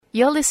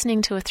You're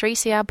listening to a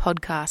 3CR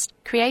podcast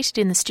created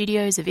in the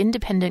studios of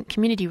independent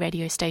community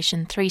radio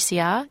station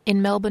 3CR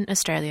in Melbourne,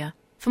 Australia.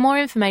 For more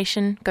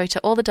information, go to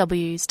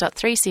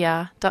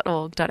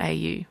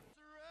allthews.3cr.org.au.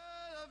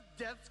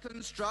 Death's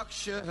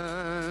construction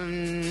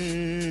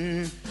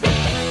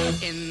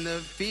in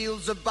the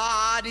fields of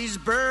bodies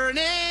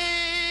burning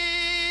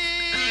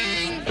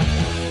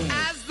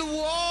as the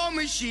war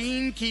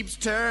machine keeps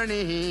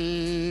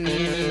turning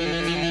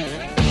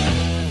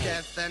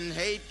death and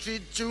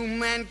hatred to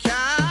mankind,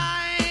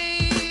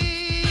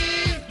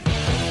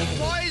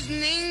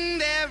 poisoning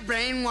their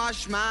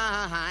brainwashed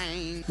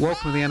mind.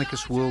 Welcome to the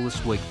Anarchist World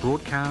This Week,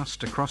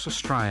 broadcast across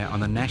Australia on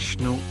the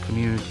National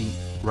Community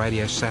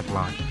Radio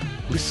Satellite.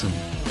 Listen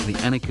to the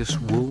Anarchist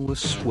World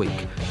This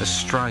Week,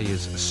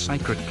 Australia's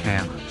sacred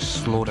cow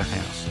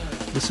slaughterhouse.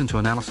 Listen to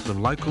analysis of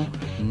local,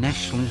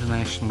 national,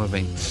 international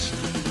events.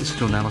 Listen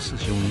to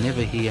analysis you'll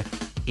never hear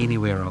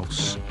anywhere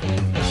else.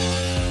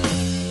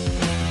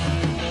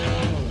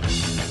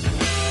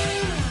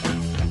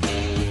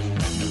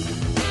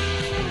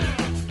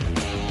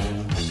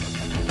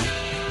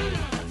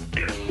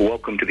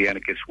 Welcome to the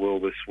Anarchist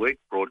World This Week,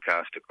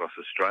 broadcast across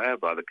Australia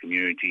by the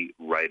Community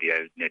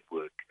Radio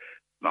Network.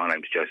 My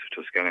name's Joseph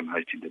Toscano. I'm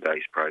hosting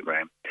today's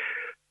program.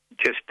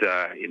 Just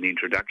in the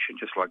introduction,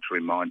 just like to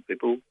remind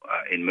people,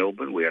 in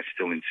Melbourne we are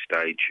still in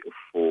stage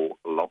 4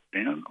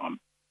 lockdown. I'm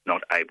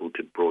not able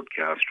to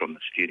broadcast from the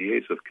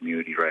studios of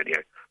Community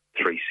Radio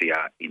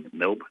 3CR in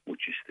Melbourne,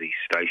 which is the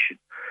station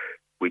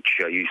which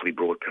usually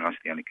broadcasts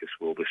the Anarchist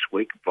World This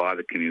Week via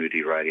the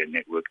Community Radio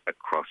Network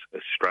across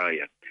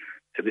Australia.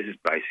 So this is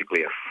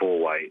basically a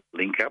four-way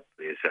link-up.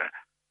 There's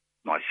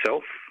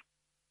myself,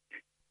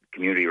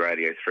 Community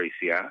Radio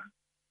 3CR,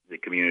 the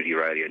Community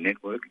Radio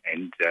Network,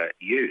 and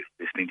you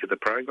listening to the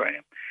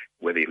program.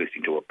 Whether you're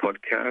listening to a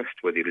podcast,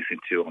 whether you're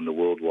listening to on the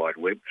World Wide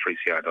Web,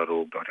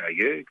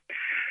 3cr.org.au,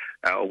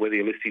 or whether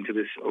you're listening to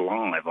this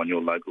live on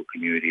your local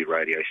community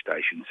radio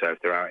station. So if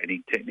there are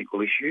any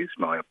technical issues,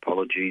 my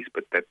apologies,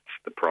 but that's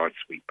the price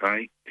we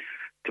pay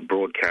to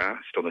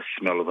broadcast on the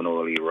smell of an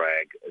oily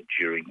rag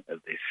during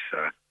this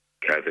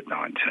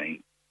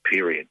COVID-19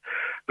 period.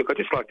 Look, I'd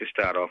just like to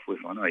start off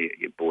with, I know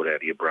you're bored out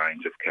of your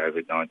brains of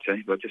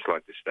COVID-19, but I'd just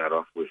like to start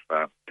off with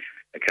a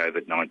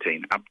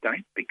COVID-19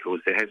 update,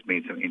 because there has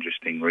been some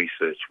interesting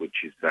research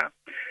which has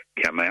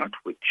come out,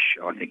 which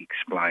I think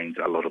explains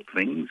a lot of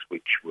things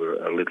which were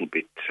a little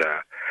bit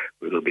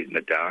in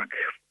the dark.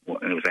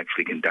 And it was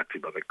actually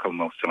conducted by the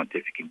Commonwealth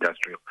Scientific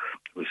Industrial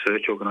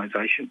Research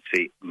Organisation,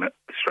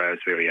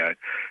 Australia's very own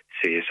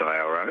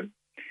CSIRO,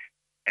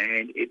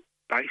 and it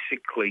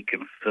basically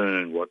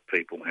confirmed what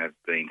people have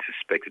been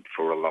suspected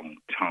for a long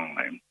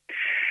time,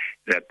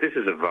 that this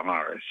is a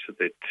virus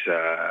that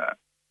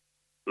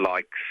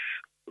likes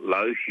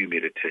low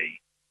humidity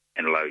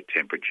and low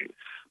temperatures.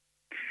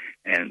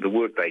 And the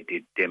work they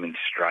did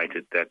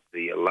demonstrated that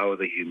the lower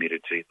the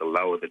humidity, the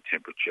lower the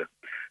temperature,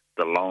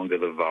 the longer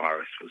the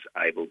virus was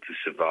able to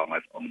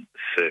survive on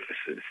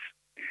surfaces.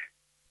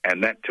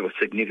 And that, to a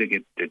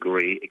significant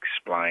degree,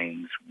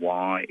 explains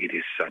why it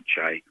is such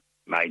a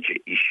major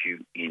issue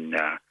in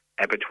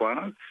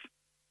abattoirs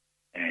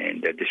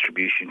and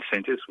distribution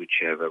centres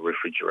which have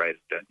refrigerated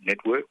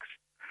networks,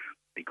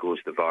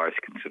 because the virus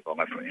can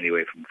survive from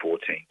anywhere from 14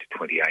 to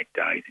 28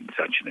 days in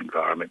such an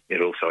environment. It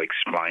also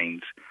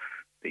explains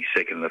the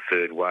second and the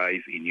third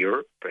wave in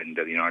Europe and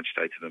the United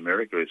States of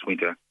America as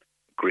winter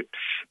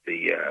grips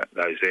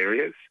those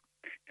areas.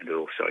 And it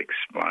also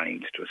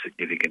explains to a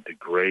significant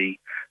degree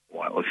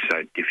why it was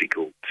so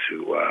difficult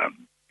to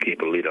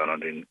keep a lid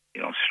on it in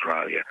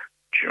Australia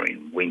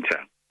during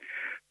winter.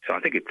 So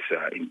I think it's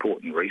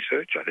important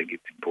research. I think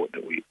it's important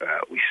that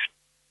we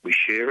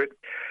share it,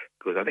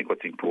 because I think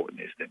what's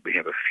important is that we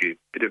have a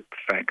bit of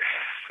facts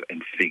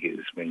and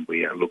figures when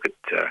we look at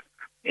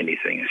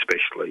anything,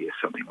 especially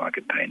something like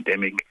a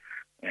pandemic.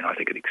 And I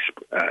think it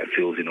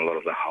fills in a lot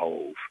of the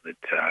holes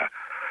that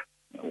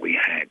we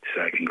had.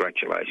 So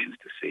congratulations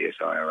to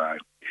CSIRO.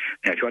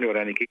 Now, to anyone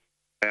only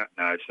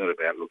no, it's not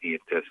about looking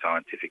at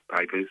scientific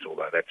papers,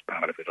 although that's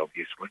part of it,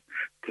 obviously,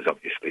 because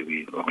obviously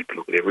we like to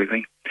look at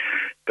everything.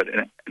 But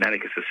an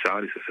anarchist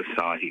society is a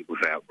society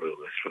without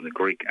rulers, from the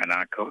Greek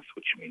anarchos,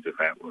 which means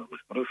without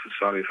rulers. Not a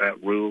society without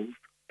rules,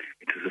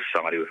 it's a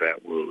society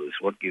without rulers.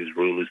 What gives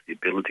rulers the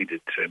ability to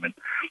determine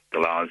the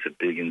lives of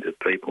billions of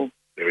people?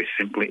 Very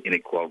simply,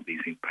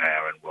 inequalities in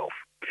power and wealth.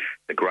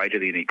 The greater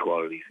the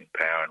inequalities in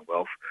power and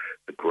wealth,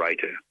 the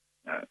greater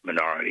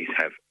minorities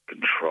have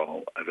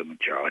control over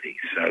majorities.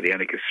 So the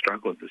anarchist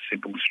struggle is a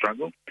simple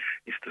struggle.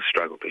 It's the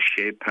struggle for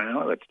shared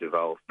power, that's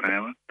devolved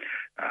power,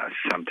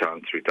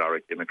 sometimes through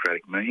direct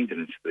democratic means,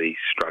 and it's the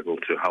struggle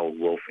to hold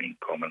wealth in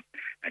common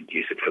and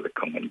use it for the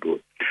common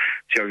good.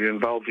 So if you're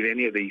involved in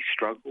any of these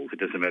struggles, it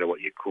doesn't matter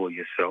what you call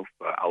yourself,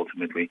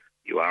 ultimately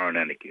you are an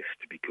anarchist,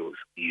 because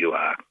you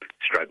are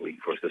struggling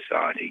for a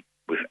society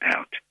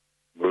without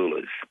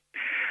rulers.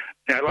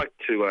 Now, I'd like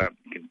to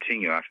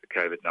continue after the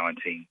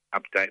COVID-19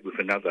 update with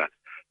another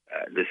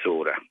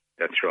disorder.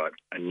 That's right,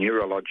 a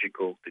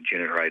neurological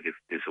degenerative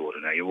disorder.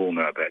 Now, you all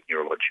know about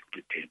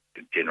neurological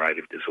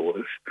degenerative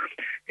disorders.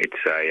 It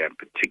a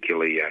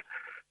particularly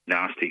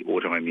nasty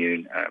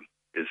autoimmune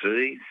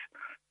disease,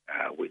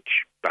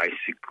 which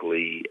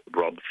basically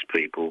robs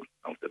people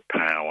of the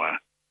power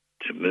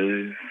to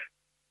move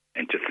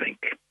and to think.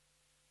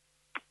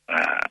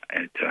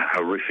 And it's a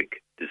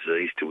horrific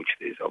disease to which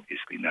there's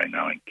obviously no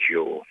known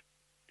cure.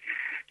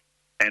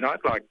 And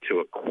I'd like to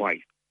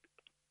equate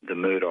the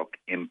Murdoch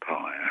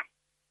empire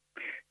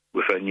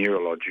with a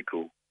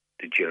neurological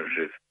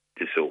degenerative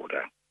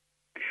disorder.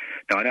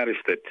 Now, I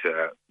noticed that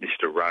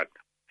Mr. Rudd,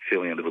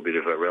 feeling a little bit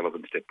of a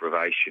relevance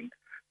deprivation,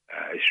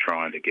 is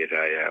trying to get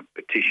a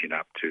petition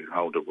up to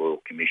hold a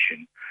royal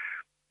commission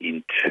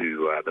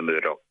into the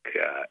Murdoch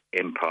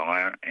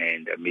empire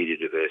and media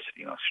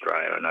diversity in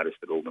Australia. I noticed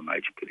that all the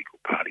major political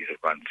parties have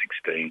run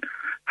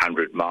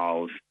 1,600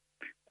 miles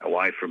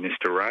away from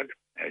Mr. Rudd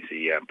as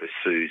he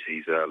pursues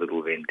his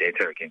little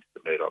vendetta against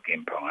the Murdoch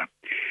empire.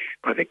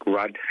 I think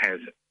Rudd has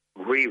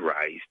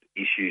re-raised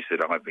issues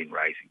that I've been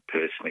raising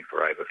personally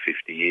for over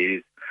 50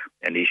 years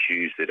and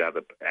issues that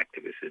other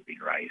activists have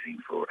been raising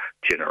for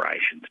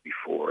generations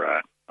before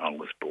I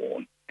was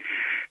born.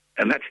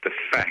 And that's the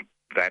fact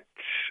that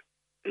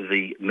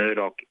the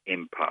Murdoch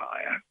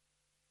empire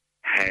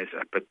has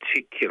a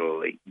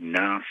particularly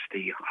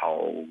nasty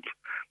hold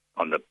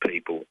on the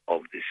people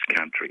of this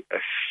country,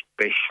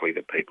 especially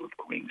the people of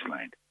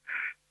Queensland.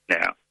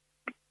 Now,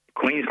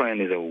 Queensland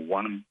is a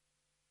one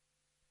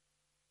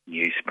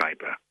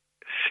newspaper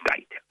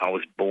state. I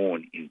was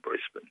born in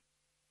Brisbane.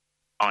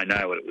 I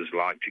know what it was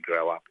like to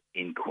grow up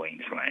in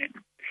Queensland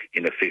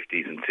in the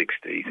 50s and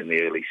 60s and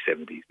the early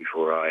 70s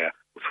before I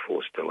was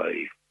forced to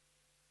leave.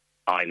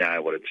 I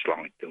know what it's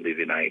like to live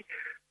in a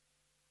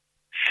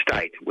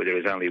state where there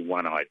is only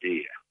one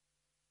idea.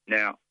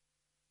 Now,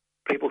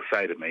 people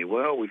say to me,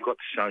 well, we've got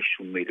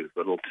social media, we've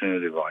got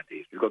alternative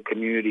ideas, we've got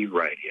community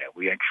radio,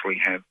 we actually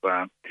have,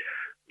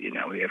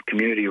 we have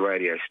community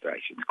radio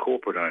stations,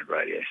 corporate-owned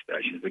radio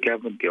stations, the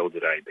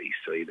government-gelded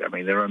ABC. I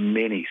mean, there are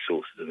many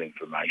sources of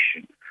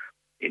information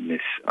in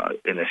this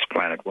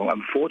planet. Well,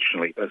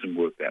 unfortunately, it doesn't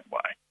work that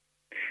way.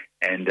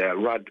 And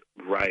Rudd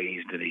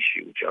raised an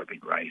issue which I've been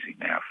raising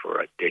now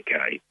for a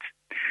decade.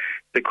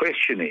 The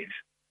question is,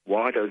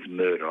 why does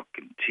Murdoch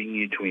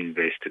continue to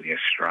invest in the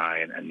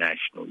Australian and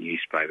national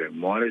newspaper?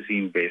 And why does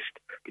he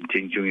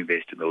continue to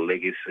invest in the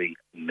legacy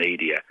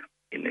media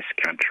in this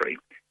country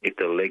if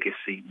the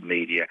legacy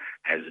media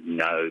has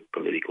no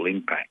political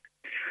impact?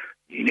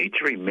 You need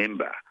to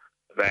remember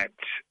that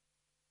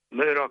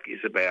Murdoch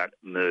is about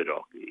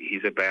Murdoch.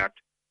 He's about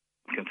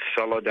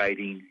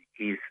consolidating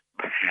his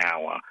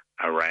power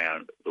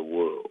around the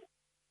world.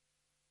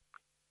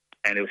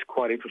 And it was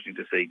quite interesting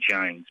to see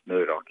James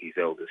Murdoch, his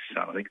eldest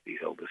son,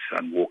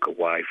 walk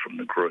away from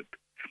the group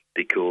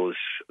because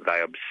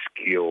they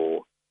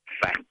obscure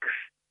facts.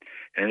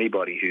 And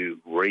anybody who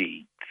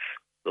reads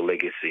the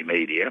legacy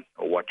media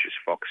or watches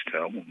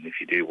Foxtel, and if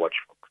you do watch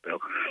Foxtel,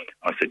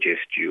 I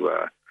suggest you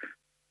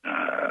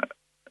have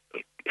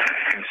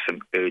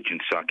some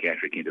urgent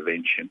psychiatric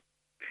intervention,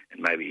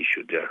 and maybe you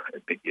should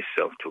admit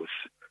yourself to a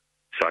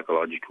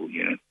psychological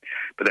unit.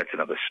 But that's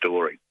another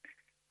story.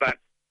 But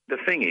the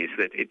thing is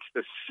that it's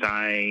the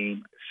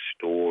same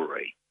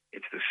story.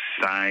 It's the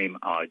same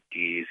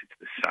ideas. It's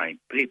the same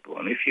people.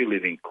 And if you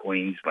live in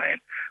Queensland,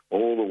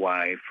 all the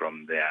way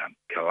from the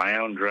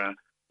Caloundra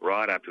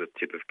right up to the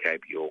tip of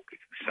Cape York,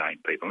 it's the same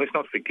people. And let's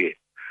not forget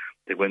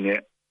that when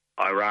the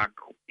Iraq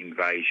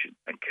invasion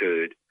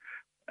occurred,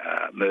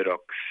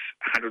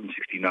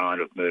 169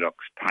 of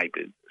Murdoch's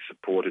papers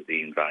supported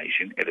the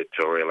invasion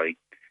editorially,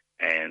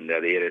 and the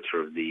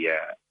editor of the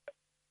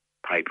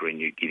paper in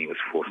New Guinea was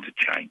forced to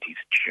change his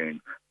tune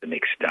the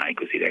next day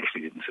because he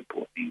actually didn't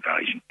support the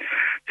invasion.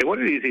 So what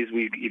it is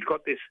you've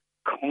got this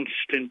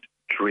constant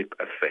drip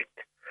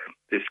effect,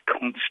 this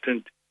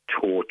constant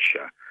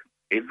torture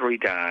every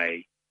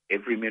day,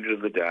 every minute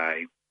of the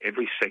day,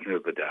 every second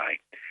of the day,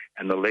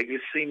 and the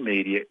legacy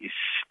media is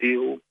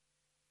still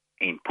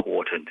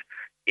important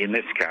in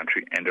this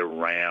country and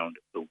around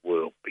the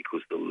world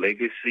because the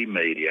legacy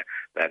media,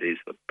 that is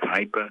the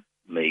paper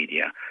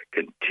media,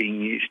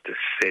 continues to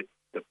set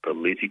the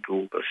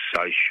political, the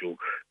social,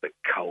 the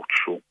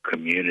cultural,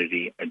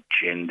 community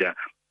agenda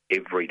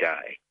every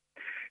day.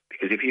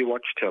 Because if you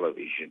watch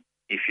television,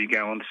 if you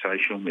go on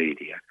social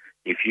media,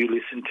 if you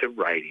listen to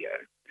radio,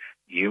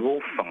 you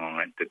will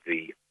find that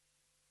the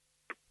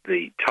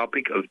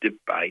topic of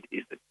debate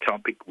is the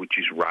topic which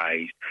is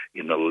raised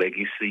in the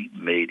legacy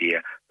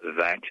media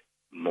that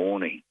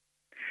morning.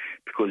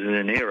 Because in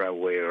an era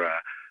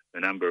where the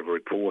number of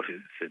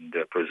reporters and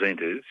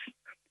presenters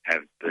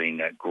have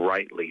been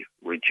greatly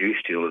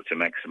reduced in order to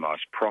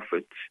maximise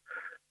profits,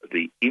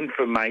 the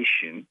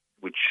information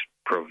which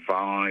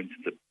provides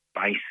the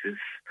basis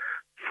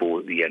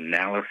for the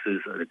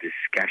analysis and the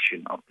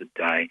discussion of the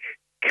day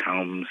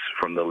comes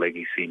from the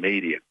legacy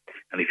media.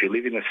 And if you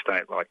live in a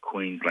state like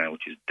Queensland,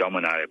 which is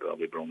dominated by the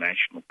Liberal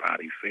National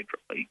Party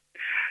federally,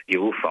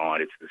 you will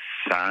find it's the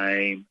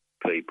same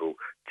people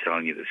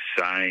telling you the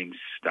same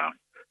stuff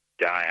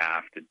day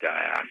after day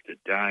after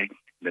day.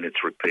 Then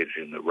it's repeated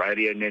in the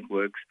radio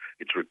networks,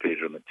 it's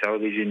repeated on the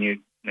television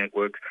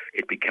networks,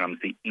 it becomes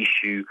the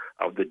issue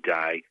of the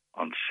day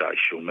on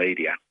social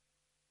media.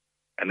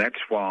 And that's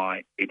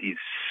why it is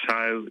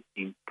so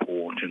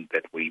important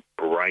that we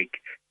break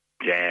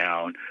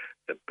down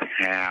the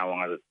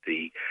power that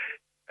the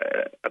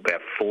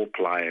about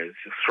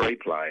three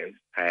players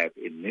have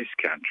in this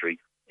country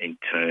in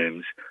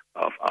terms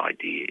of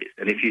ideas.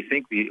 And if you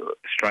think the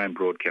Australian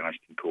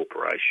Broadcasting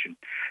Corporation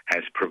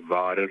has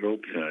provided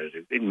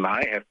alternatives, it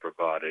may have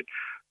provided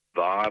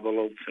viable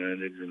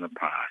alternatives in the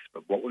past,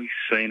 but what we've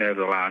seen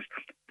over the last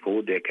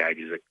 4 decades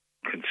is a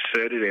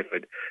concerted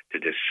effort to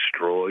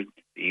destroy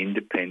the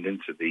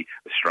independence of the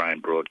Australian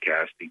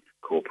Broadcasting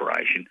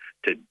Corporation,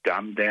 to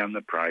dumb down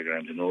the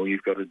programs, and all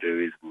you've got to do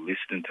is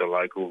listen to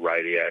local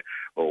radio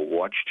or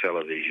watch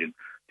television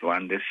to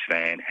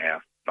understand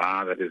how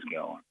far that has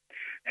gone.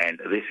 And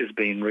this has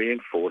been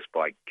reinforced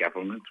by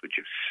governments which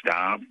have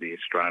starved the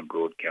Australian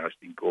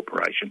Broadcasting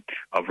Corporation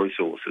of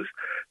resources.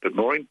 But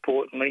more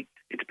importantly,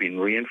 it's been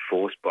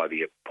reinforced by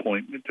the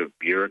appointment of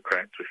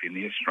bureaucrats within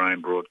the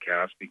Australian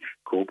Broadcasting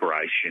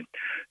Corporation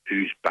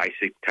whose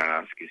basic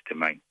task is to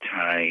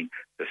maintain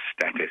the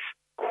status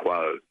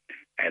quo.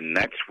 And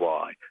that's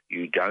why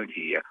you don't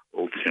hear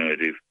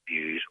alternative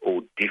views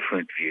or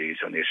different views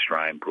on the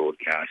Australian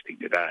broadcasting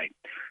today,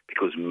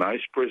 because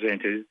most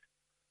presenters,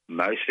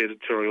 most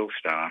editorial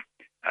staff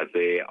are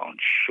there on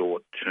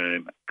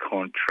short-term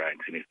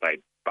contracts, and if they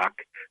buck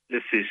the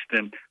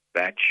system,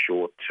 that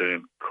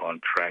short-term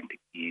contract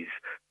is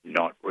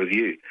not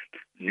renewed.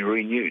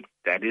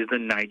 That is the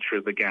nature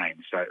of the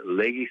game. So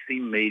legacy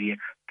media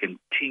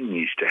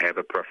continues to have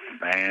a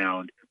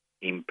profound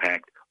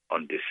impact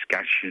on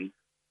discussion,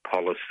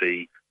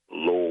 policy,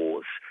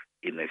 laws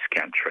in this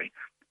country.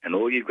 And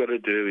all you've got to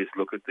do is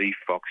look at the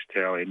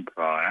Foxtel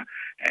empire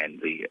and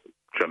the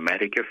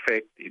dramatic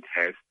effect it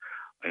has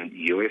in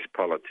US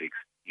politics.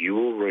 You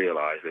will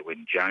realise that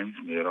when James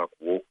Murdoch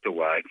walked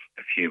away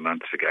a few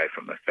months ago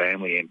from the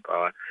family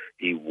empire,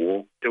 he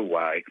walked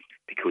away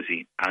because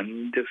he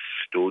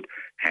understood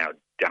how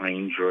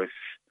dangerous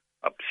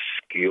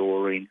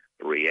obscuring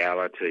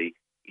reality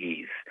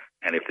is.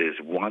 And if there's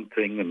one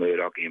thing the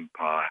Murdoch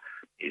empire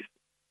is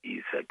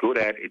good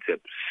at, it's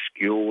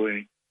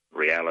obscuring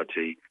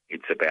reality.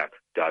 It's about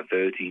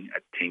diverting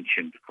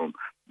attention from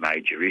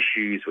major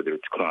issues, whether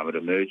it's climate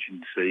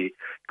emergency,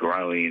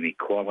 growing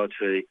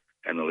inequality,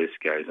 and the list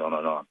goes on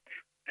and on.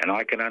 And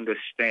I can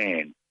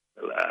understand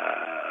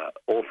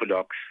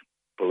orthodox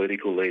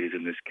political leaders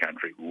in this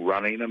country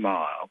running a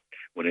mile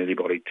when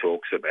anybody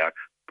talks about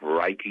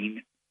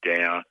breaking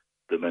down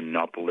the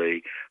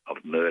monopoly of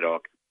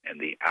Murdoch and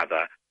the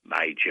other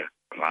major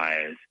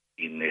players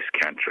in this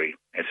country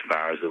as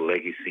far as the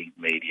legacy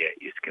media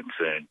is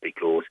concerned,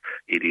 because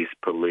it is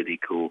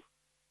political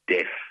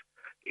death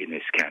in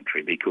this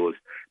country. Because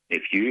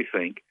if you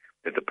think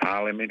that the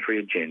parliamentary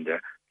agenda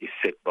is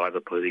set by the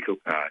political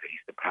parties,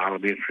 the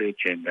parliamentary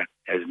agenda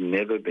has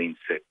never been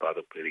set by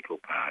the political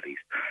parties.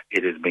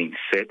 It has been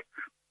set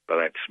by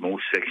that small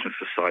section of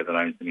society that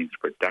owns the means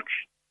of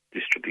production,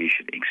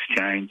 distribution,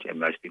 exchange, and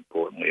most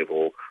importantly of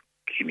all,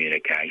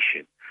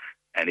 communication.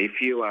 And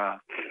if you are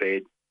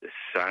fed the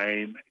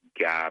same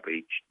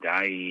garbage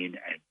day in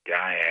and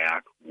day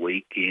out,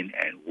 week in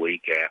and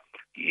week out,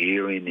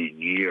 year in and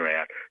year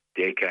out,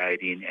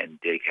 decade in and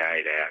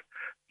decade out,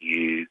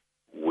 you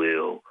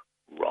will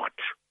rot.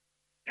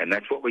 And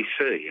that's what we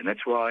see. And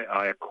that's why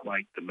I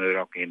equate the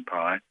Murdoch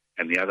empire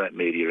and the other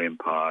media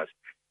empires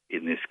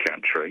in this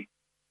country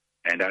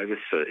and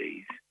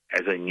overseas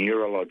as a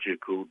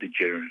neurological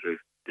degenerative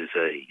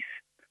disease.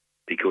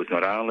 Because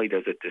not only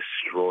does it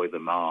destroy the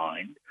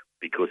mind,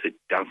 because it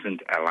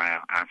doesn't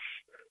allow us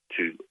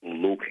to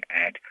look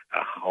at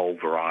a whole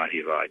variety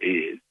of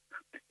ideas,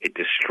 it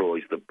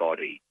destroys the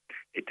body.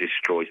 It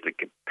destroys the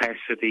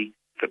capacity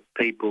for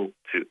people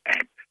to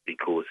act,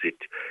 because it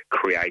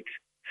creates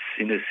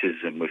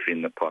cynicism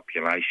within the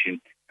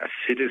population, a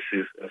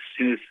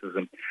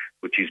cynicism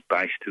which is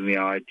based on the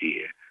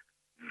idea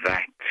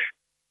that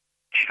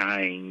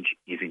change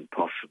is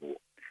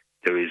impossible.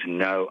 There is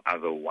no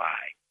other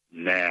way.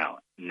 Now,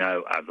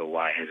 no other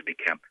way has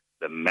become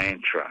the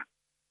mantra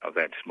of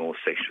that small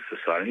section of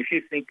society. And if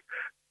you think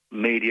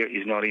media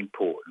is not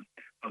important,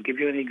 I'll give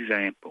you an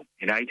example.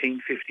 In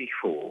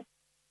 1854,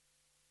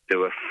 there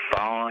were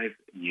 5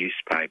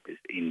 newspapers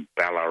in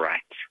Ballarat.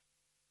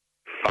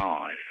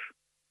 5.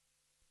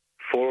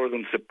 4 of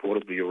them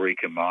supported the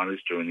Eureka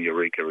miners during the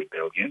Eureka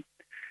Rebellion.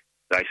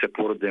 They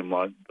supported them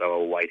while they were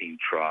awaiting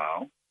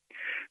trial.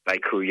 They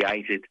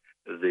created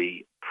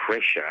the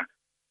pressure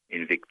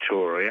in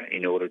Victoria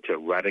in order to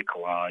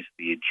radicalise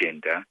the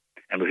agenda.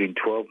 And within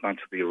 12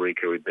 months of the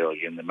Eureka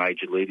Rebellion, the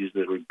major leaders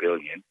of the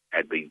rebellion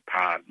had been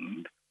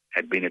pardoned,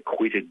 had been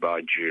acquitted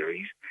by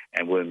juries,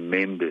 and were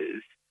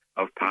members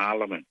of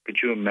Parliament. Could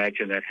you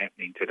imagine that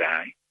happening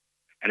today?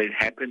 And it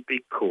happened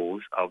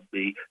because of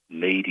the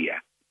media.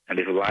 And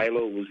if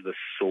Layla was the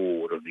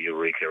sword of the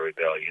Eureka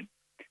Rebellion,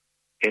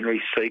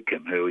 Henry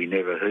Seacombe, who we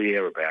never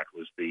hear about,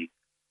 was the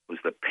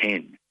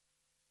pen.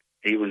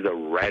 He was the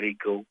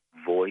radical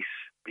voice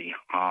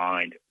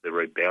behind the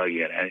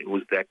rebellion, and it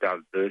was that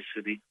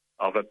diversity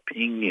of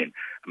opinion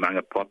among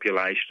a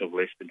population of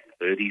less than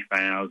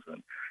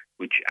 30,000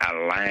 which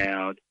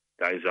allowed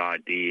those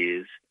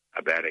ideas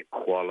about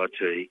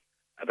equality,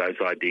 those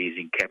ideas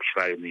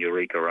encapsulated in the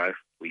Eureka Oath.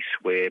 We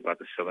swear by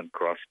the Southern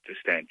Cross to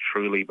stand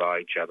truly by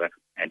each other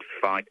and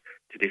fight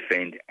to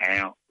defend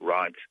our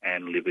rights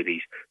and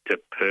liberties, to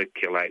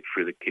percolate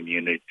through the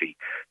community,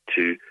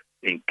 to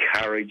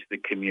encourage the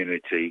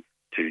community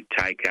to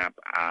take up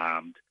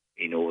arms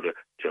in order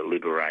to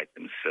liberate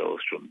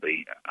themselves from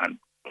the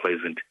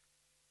unpleasant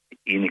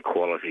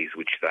inequalities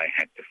which they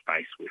had to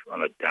face with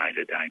on a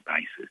day-to-day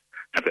basis.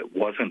 If it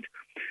wasn't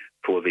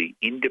for the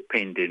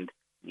independent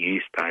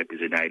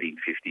newspapers in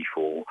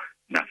 1854,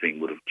 nothing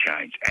would have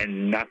changed,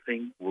 and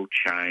nothing will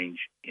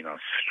change in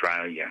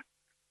Australia.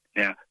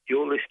 Now,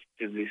 you're listening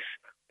to this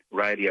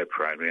radio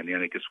program, The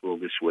Anarchist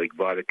World This Week,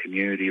 via the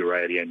Community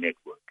Radio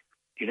Network.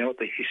 Do you know what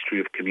the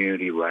history of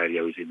community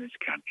radio is in this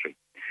country?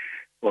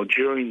 Well,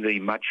 during the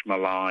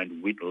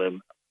much-maligned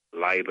Whitlam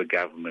Labor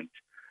government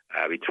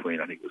between,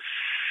 I think it was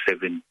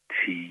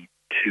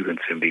 72 and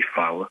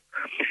 75,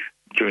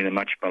 during the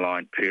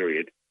much-maligned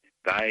period,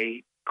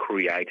 they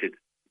created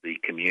the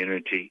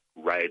Community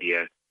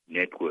Radio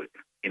Network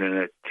in an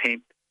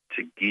attempt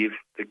to give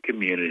the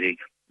community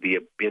the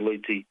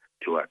ability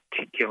to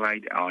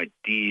articulate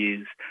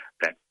ideas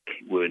that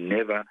were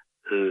never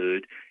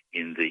heard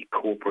in the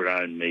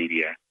corporate-owned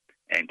media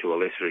and to a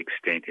lesser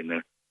extent in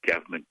the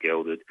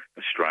government-gelded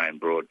Australian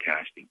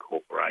Broadcasting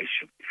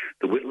Corporation.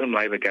 The Whitlam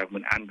Labor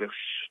government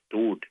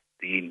understood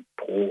the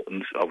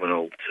importance of an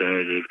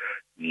alternative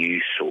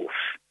news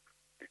source.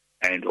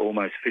 And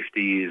almost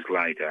 50 years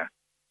later,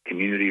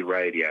 community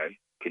radio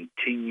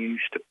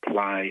continues to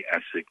play a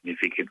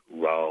significant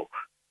role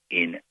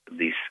in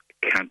this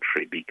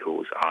country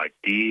because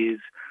ideas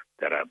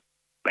that are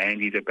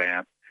bandied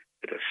about,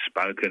 that are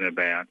spoken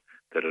about,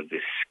 that are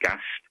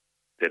discussed,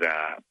 that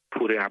are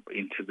put up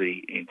into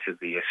the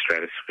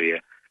stratosphere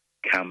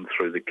come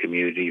through the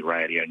Community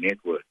Radio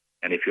Network.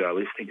 And if you are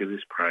listening to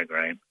this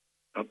program,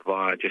 not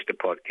via just a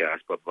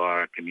podcast, but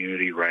via a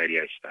community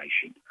radio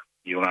station,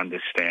 you'll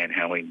understand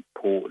how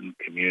important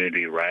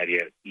community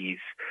radio is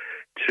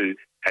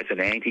as an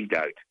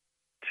antidote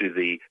to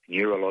the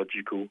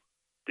neurological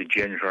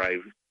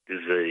degenerative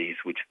disease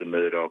which the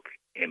Murdoch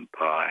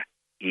empire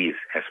is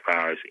as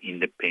far as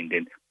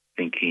independent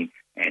thinking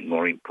and,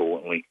 more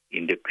importantly,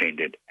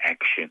 independent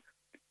action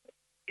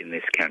in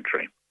this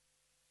country.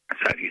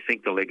 So if you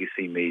think the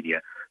legacy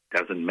media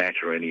doesn't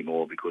matter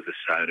anymore because of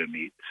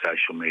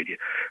social media,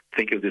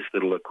 think of this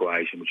little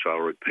equation, which I'll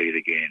repeat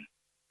again.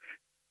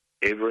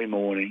 Every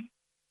morning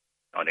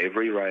on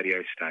every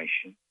radio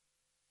station,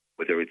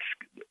 whether it's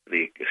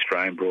the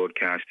Australian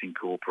Broadcasting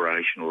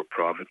Corporation or a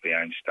privately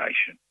owned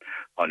station,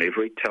 on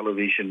every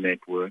television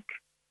network,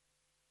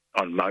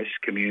 on most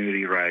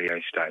community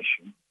radio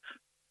stations,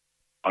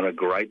 on a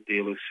great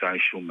deal of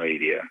social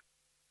media,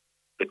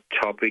 the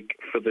topic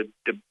for the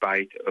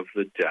debate of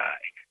the day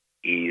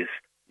is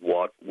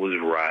what was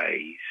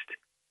raised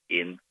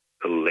in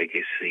the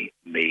legacy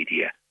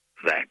media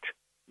that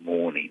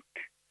morning.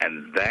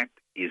 And that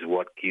is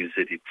what gives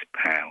it its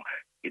power,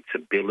 its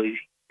ability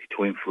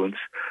to influence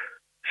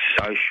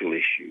social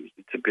issues,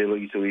 its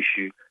ability to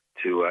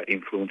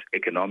influence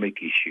economic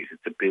issues,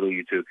 its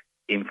ability to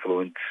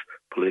influence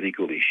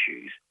political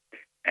issues.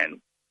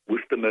 And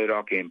with the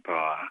Murdoch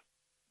empire,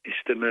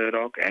 Mr.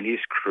 Murdoch and his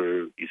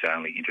crew is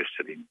only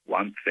interested in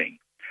one thing: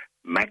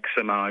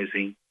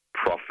 maximising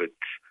profits,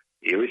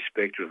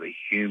 irrespective of the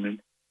human,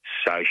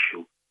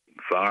 social,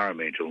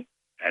 environmental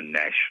and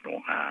national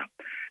harm.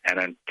 And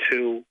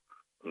until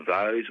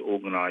those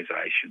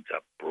organisations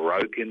are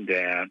broken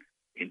down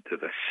into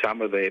the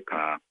sum of their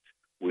parts,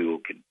 we will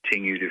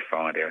continue to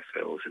find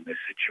ourselves in this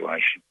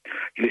situation.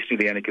 You're listening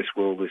to The Anarchist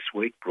World This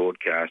Week,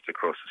 broadcast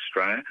across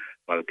Australia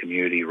by the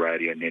Community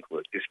Radio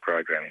Network. This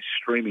program is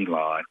streaming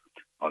live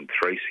on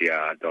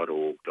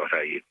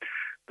 3cr.org.au.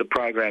 The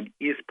program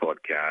is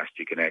podcast.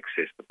 You can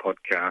access the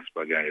podcast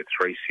by going to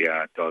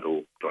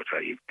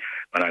 3cr.org.au.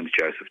 My name is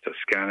Joseph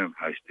Toscano. I'm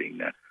hosting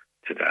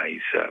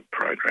today's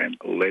program.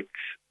 Let's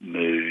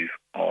move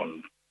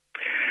on.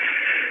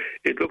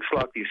 It looks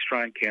like the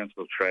Australian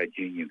Council of Trade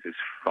Unions has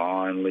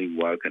finally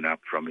woken up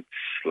from its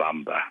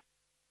slumber.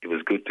 It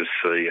was good to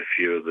see a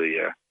few of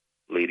the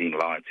leading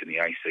lights in the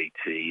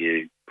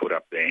ACTU put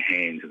up their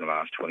hands in the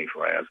last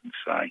 24 hours and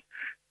say,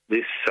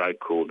 this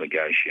so-called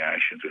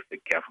negotiations with the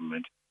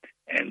government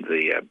and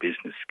the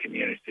business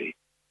community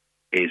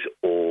is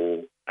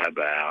all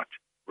about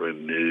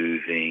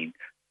removing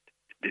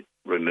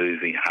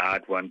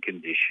hard-won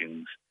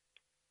conditions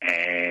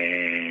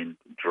and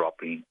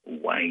dropping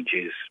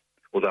wages.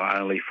 Although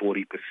only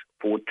 14%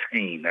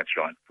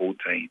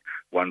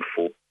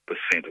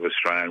 of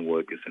Australian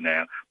workers are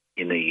now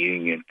in the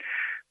union,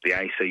 the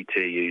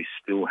ACTU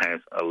still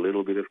has a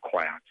little bit of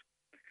clout.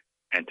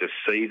 And to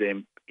see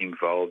them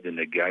involved in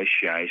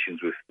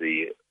negotiations with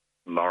the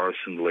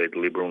Morrison-led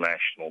Liberal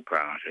National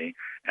Party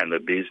and the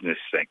business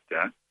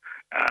sector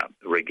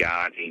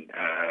regarding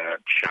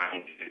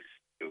changes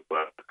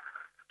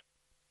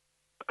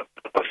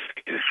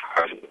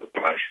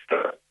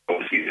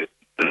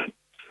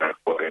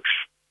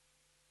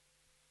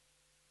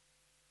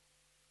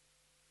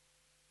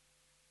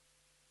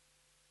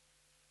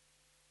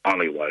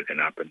finally woken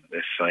up and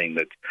they're seeing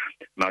that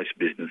most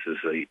businesses,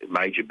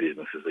 major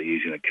businesses, are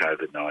using the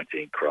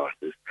COVID-19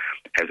 crisis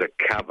as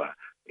a cover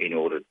in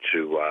order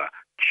to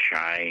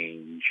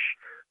change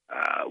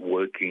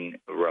working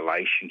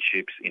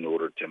relationships in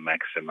order to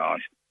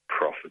maximise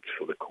profits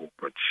for the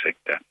corporate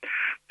sector.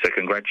 So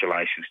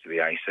congratulations to the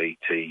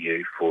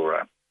ACTU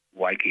for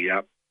waking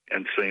up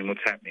and seeing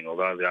what's happening.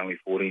 Although only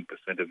 14%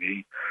 of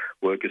the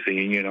workers are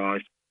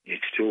unionised, you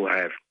still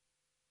have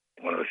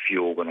one of the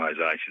few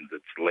organisations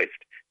that's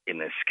left in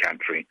this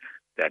country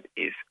that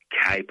is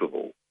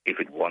capable, if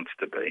it wants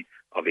to be,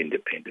 of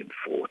independent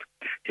thought.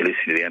 You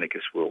listen to the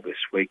Anarchist World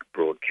This Week,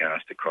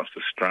 broadcast across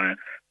Australia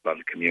by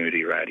the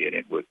Community Radio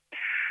Network.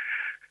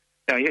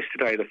 Now,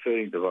 yesterday, the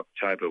 13th of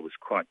October, was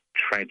quite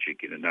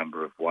tragic in a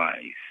number of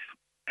ways.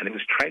 And it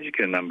was tragic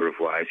in a number of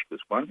ways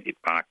because, one, it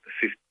marked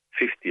the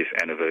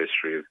 50th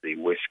anniversary of the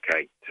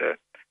Westgate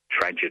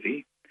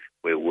tragedy,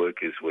 where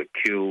workers were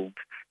killed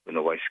when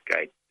the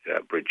Westgate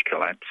Bridge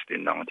collapsed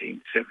in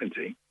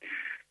 1970.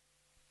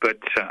 But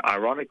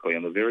ironically,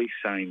 on the very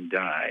same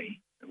day,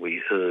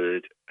 we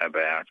heard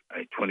about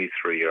a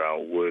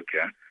 23-year-old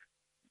worker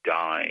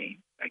dying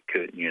at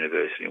Curtin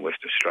University in West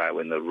Australia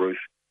when the roof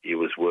he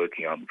was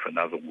working on for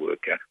another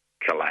worker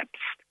collapsed.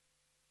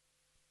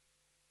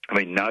 I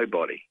mean,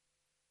 nobody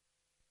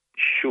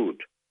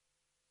should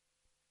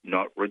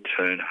not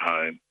return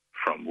home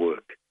from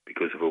work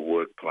because of a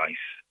workplace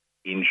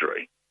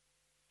injury.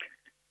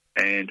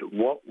 And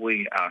what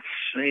we are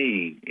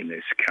seeing in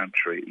this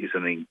country is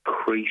an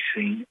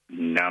increasing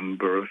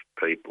number of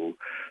people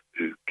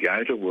who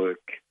go to work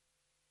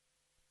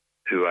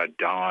who are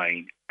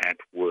dying at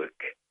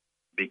work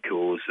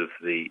because of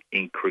the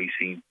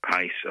increasing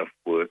pace of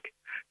work,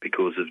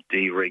 because of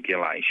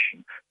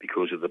deregulation,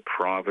 because of the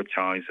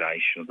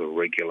privatisation of the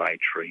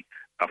regulatory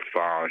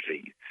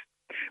authorities,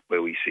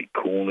 where we see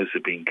corners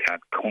are being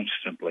cut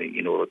constantly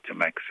in order to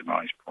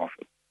maximise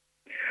profit.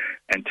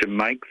 And to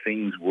make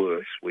things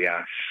worse, we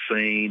are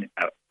seeing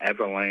an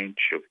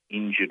avalanche of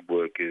injured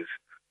workers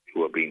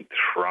who are being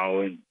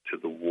thrown to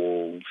the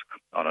walls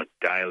on a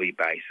daily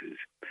basis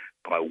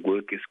by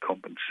workers'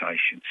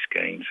 compensation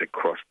schemes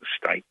across the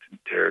states and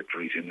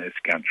territories in this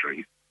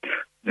country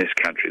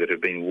that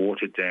have been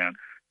watered down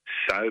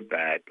so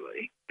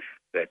badly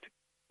that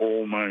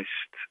almost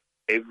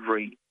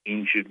every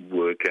injured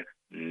worker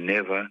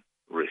never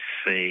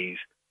receives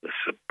the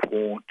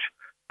support,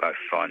 both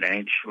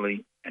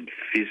financially and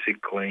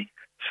physically,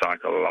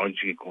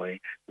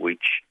 psychologically,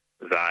 which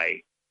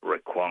they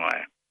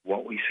require.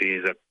 What we see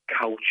is a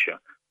culture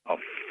of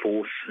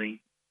forcing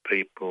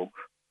people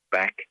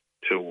back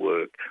to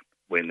work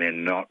when they're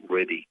not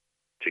ready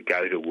to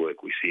go to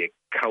work. We see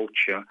a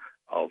culture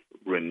of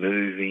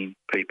removing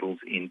people's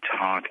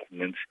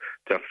entitlements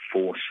to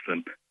force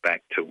them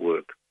back to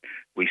work.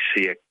 We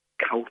see a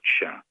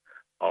culture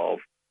of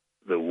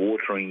the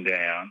watering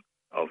down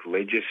of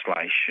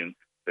legislation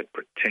that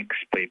protects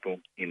people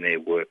in their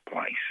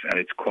workplace. And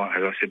it's quite,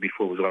 as I said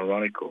before, it was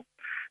ironical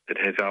that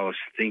as I was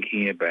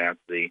thinking about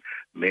the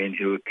men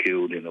who were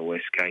killed in the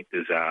Westgate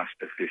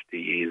disaster 50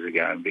 years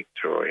ago in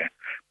Victoria,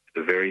 at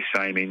the very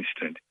same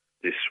instant,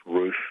 this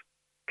roof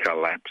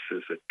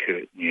collapses at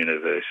Curtin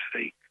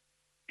University.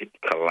 It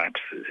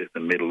collapses in the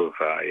middle of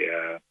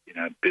a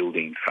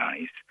building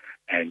phase,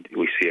 and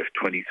we see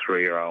a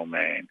 23-year-old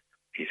man,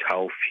 his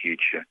whole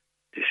future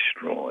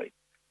destroyed.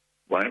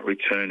 Won't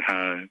return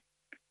home,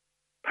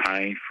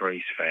 paying for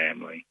his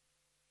family,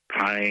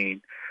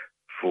 paying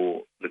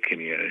for the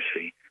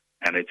community.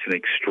 And it's an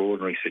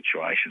extraordinary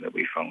situation that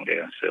we find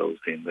ourselves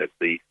in, that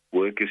the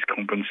workers'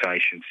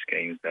 compensation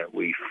schemes that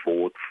we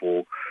fought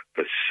for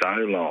so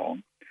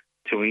long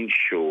to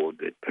ensure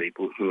that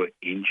people who are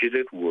injured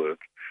at work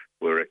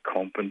were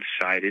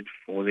compensated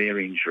for their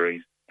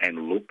injuries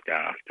and looked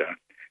after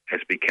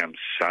has become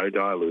so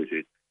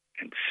diluted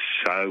and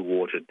so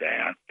watered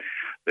down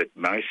that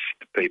most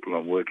people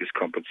on workers'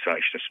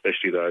 compensation,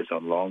 especially those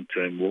on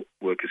long-term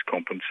workers'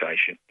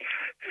 compensation,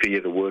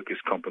 fear the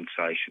workers'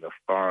 compensation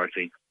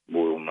authority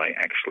more than they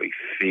actually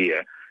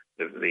fear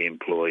the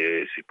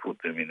employers who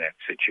put them in that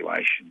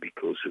situation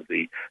because of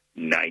the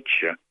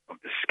nature of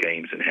the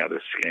schemes and how the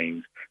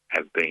schemes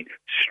have been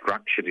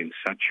structured in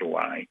such a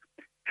way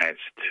as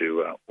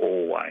to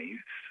always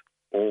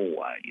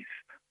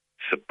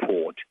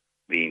support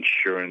the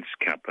insurance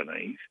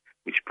companies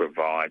which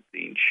provide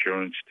the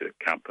insurance to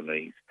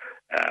companies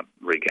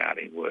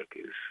regarding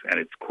workers. And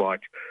it's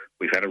quite,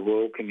 we've had a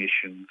Royal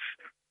Commissions,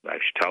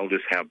 they've told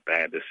us how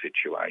bad the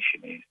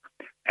situation is.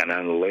 And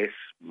unless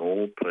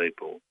more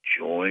people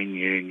join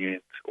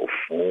unions or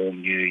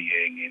form new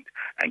unions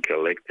and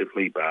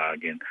collectively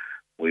bargain,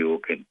 we will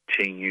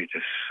continue to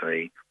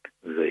see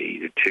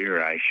the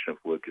deterioration of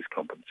workers'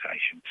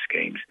 compensation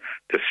schemes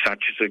to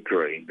such a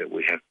degree that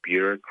we have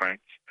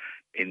bureaucrats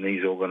in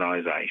these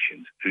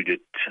organisations who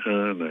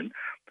determine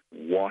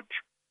what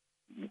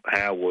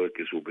how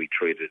workers will be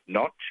treated,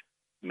 not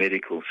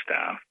medical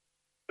staff,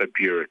 but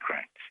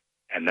bureaucrats.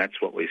 And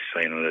that's what we're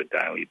seeing on a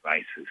daily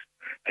basis.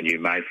 And you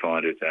may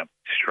find it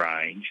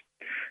strange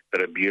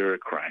that a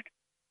bureaucrat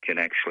can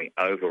actually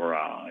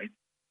override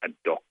a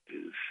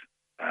doctor's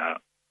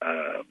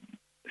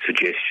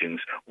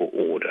suggestions or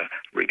order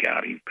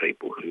regarding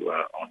people who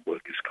are on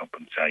workers'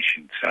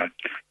 compensation. So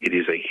it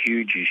is a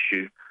huge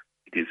issue.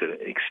 It is an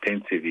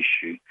extensive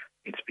issue.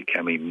 It's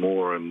becoming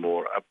more and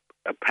more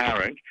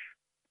apparent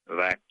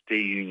that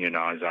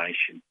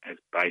deunionisation has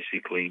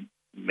basically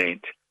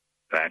meant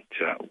that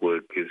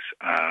workers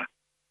are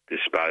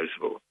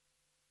disposable.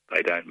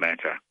 They don't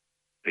matter.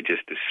 They're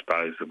just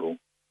disposable,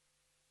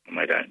 and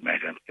they don't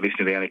matter. Listen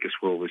to the Anarchist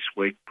World This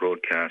Week,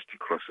 broadcast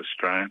across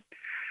Australia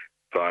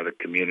via the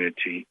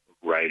Community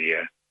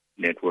Radio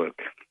Network.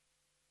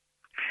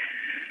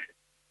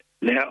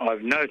 Now,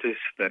 I've noticed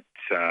that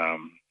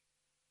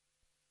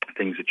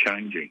things are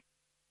changing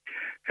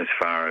as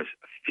far as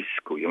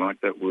fiscal, you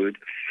like that word,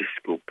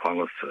 fiscal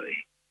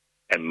policy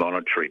and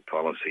monetary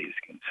policy is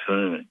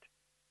concerned.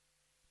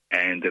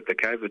 And that the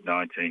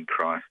COVID-19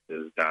 crisis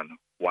has done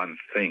one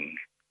thing.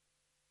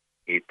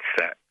 It's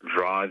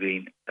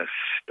driving a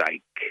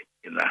stake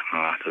in the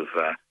heart of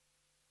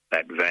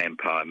that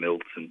vampire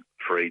Milton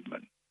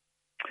Friedman,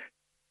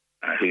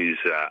 whose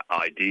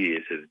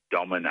ideas have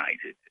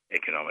dominated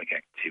economic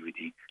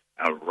activity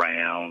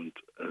around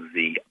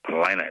the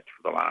planet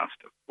for the last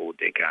 4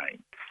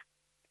 decades.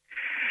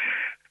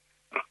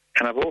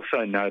 And I've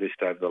also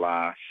noticed over the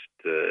last,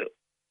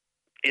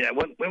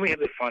 when we had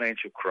the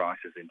financial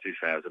crisis in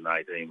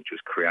 2018, which was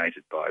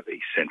created by the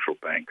central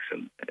banks,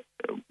 and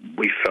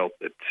we felt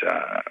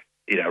that,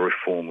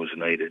 reform was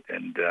needed.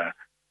 And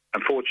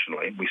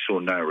unfortunately, we saw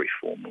no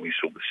reform, and we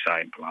saw the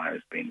same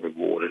players being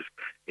rewarded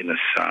in the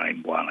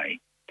same way.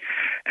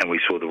 And we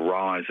saw the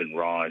rise and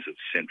rise of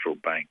central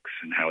banks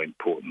and how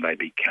important they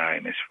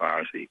became as far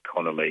as the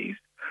economies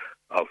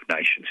of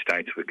nation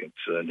states were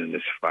concerned, and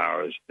as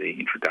far as the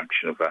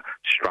introduction of a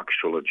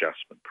structural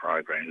adjustment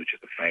program, which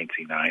is a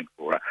fancy name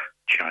for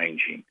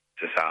changing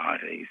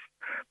societies,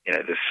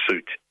 to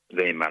suit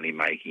their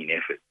money-making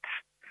efforts.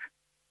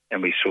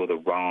 And we saw the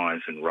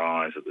rise and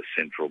rise of the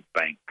central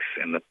banks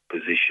and the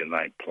position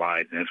they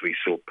played. And as we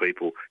saw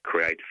people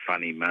create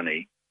funny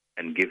money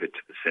and give it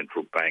to the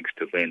central banks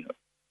to then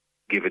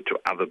give it to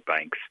other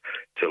banks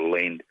to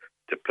lend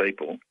to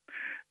people,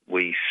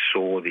 we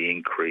saw the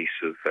increase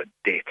of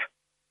debt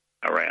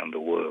around the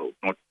world,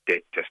 not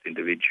debt, just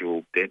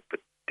individual debt, but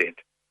debt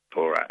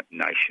for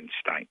nation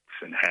states,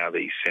 and how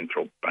these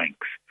central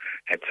banks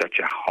had such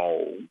a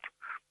hold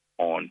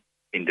on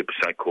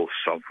so-called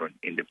sovereign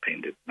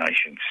independent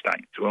nation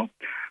states. Well,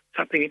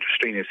 something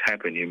interesting has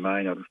happened. You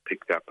may not have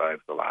picked up over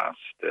the last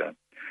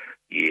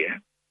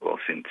year, or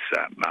since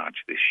March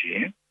this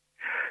year,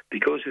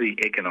 because of the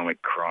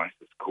economic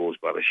crisis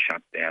caused by the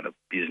shutdown of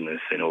business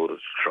in order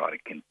to try to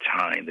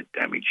contain the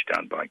damage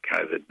done by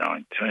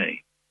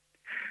COVID-19.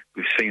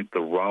 We've seen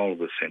the role of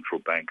the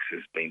central banks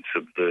has been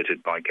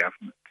subverted by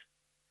governments.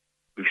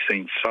 We've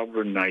seen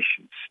sovereign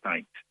nation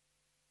states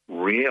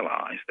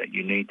realise that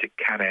you need to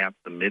cut out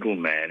the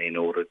middleman in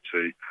order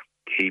to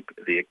keep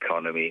the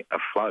economy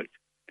afloat.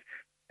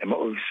 And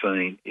what we've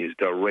seen is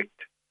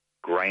direct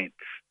grants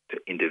to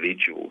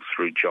individuals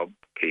through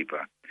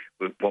JobKeeper.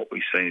 What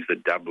we've seen is the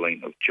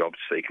doubling of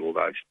JobSeeker,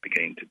 although it's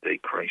beginning to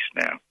decrease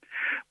now.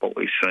 What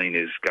we've seen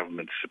is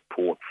government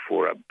support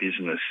for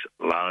business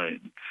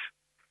loans.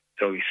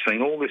 So we've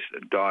seen all this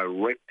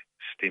direct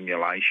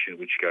stimulation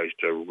which goes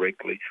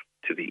directly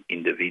to the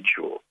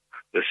individual.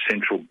 The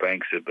central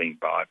banks have been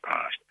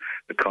bypassed.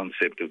 The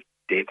concept of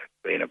debt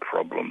being a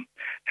problem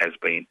has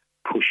been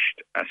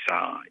pushed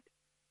aside,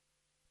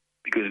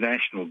 because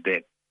national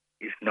debt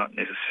is not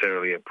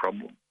necessarily a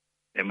problem.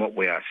 And what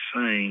we are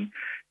seeing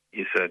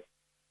is a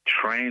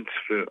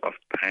transfer of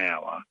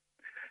power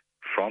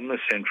from the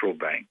central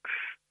banks,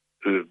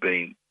 who have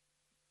been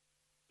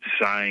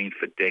saying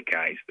for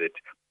decades that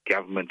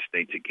governments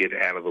need to get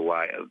out of the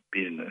way of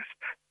business,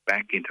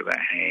 back into the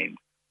hands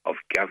of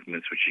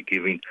governments which are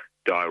giving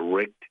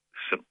direct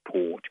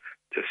support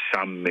to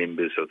some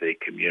members of their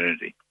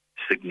community,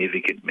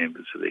 significant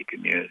members of their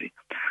community.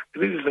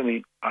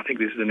 I think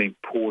this is an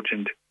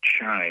important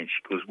change,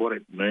 because what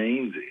it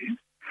means is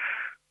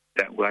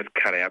that they've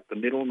cut out the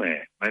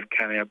middleman. They've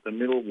cut out the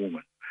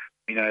middlewoman.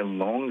 We no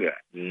longer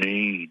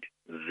need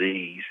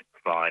these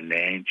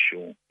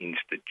financial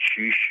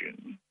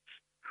institutions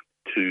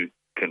to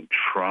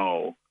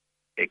control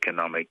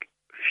economic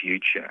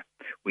future.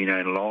 We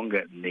no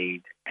longer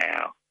need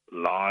our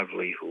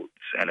livelihoods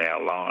and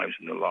our lives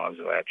and the lives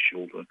of our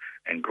children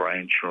and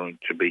grandchildren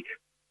to be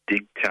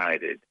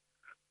dictated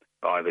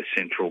by the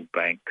central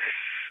bank's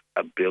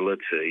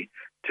ability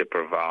to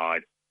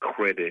provide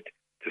credit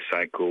to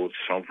so-called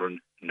sovereign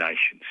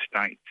nation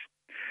states.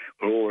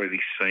 We're already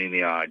seeing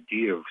the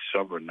idea of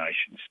sovereign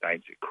nation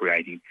states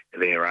creating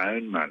their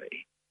own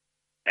money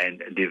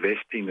and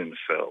divesting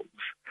themselves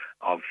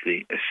of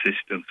the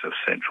assistance of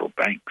central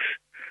banks.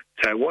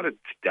 So what it's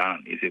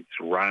done is it's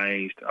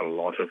raised a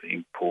lot of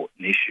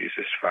important issues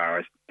as far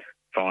as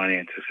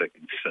finances are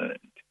concerned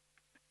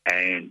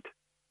and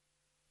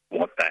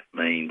what that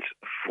means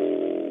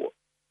for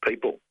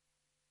people.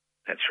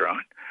 That's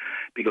right.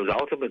 Because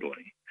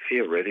ultimately,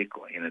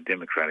 theoretically, in a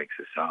democratic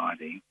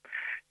society,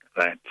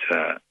 that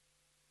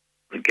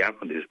the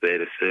government is there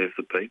to serve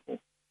the people.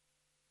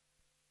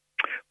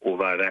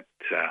 Although that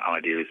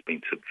idea has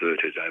been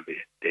subverted over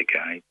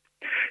decades.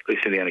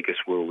 Listen to the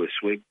Anarchist World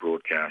This Week,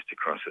 broadcast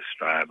across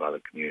Australia by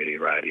the Community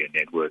Radio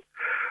Network.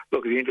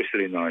 Look, if you're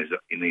interested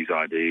in these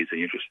ideas, and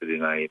you're interested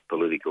in a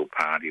political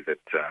party that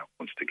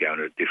wants to go in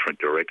a different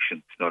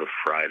direction, it's not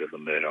afraid of the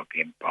Murdoch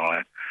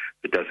empire,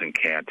 that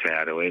doesn't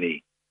kowtow to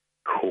any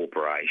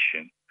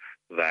corporation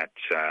that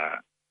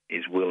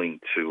is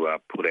willing to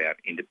put out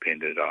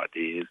independent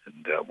ideas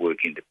and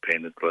work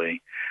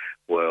independently,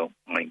 well,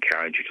 I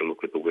encourage you to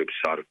look at the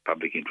website of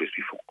Public Interest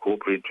Before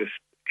Corporate Interest.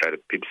 Go to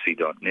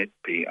pibci.net,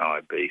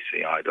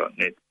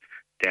 pibci.net,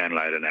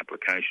 download an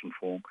application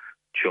form,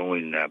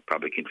 join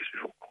Public Interest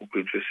Before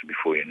Corporate Interest, and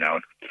before you know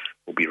it,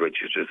 will be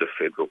registered as a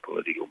federal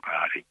political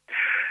party.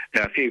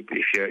 Now,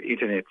 if you're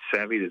internet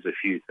savvy, there's a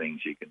few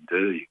things you can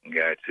do. You can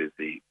go to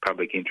the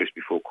Public Interest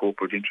Before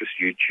Corporate Interest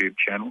YouTube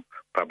channel,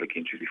 Public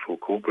Interest Before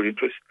Corporate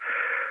Interest.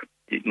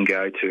 You can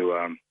go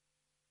to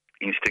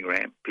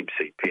Instagram,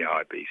 Pibci,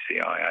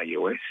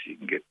 Pibciaus. You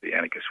can get the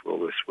Anarchist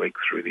World This Week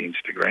through the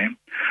Instagram.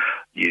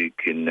 You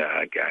can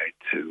go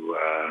to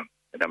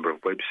a number of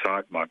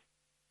websites, my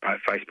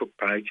Facebook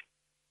page,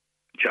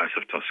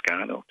 Joseph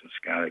Toscano,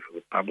 Toscano for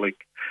the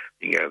Public.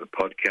 You can go to the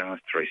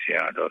podcast,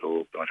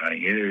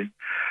 3cr.org.au.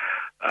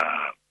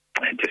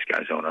 It just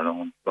goes on and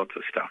on. Lots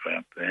of stuff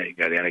out there. You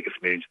go to the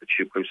Anarchist Media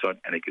Institute website,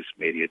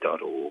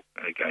 anarchistmedia.org.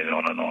 It goes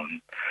on and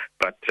on.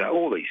 But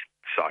all these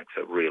sites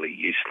are really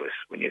useless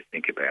when you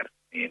think about it.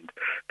 And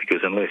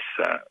because unless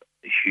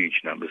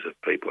huge numbers of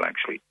people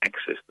actually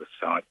access the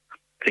site,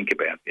 think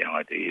about the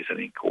ideas and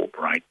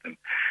incorporate them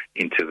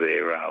into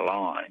their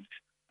lives,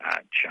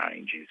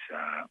 change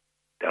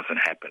doesn't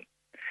happen.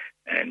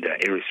 And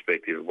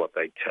irrespective of what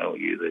they tell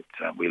you,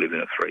 that we live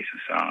in a free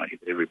society,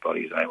 that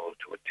everybody is able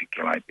to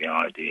articulate the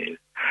ideas.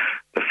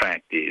 The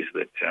fact is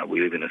that we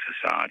live in a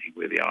society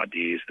where the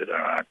ideas that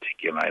are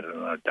articulated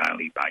on a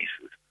daily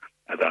basis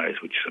are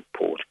those which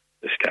support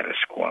the status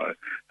quo,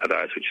 are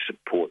those which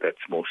support that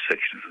small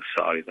section of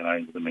society that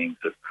owns the means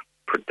of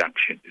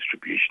production,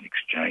 distribution,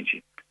 exchange,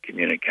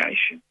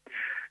 communication,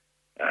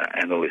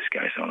 and the list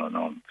goes on and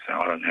on. So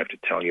I don't have to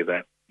tell you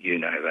that. You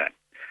know that.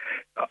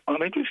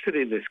 I'm interested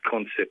in this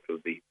concept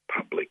of the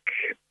public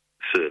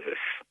service.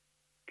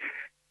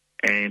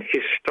 And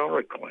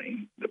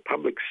historically, the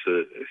public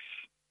service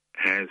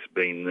has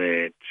been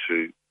there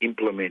to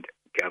implement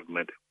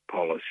government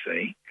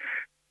policy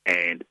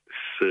and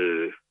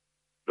serve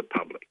the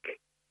public.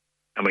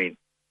 I mean,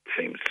 it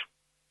seems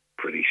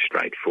pretty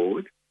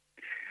straightforward.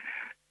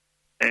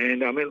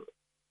 And I'm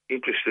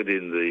interested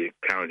in the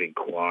current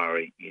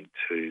inquiry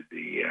into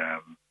the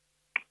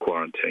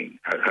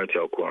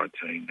hotel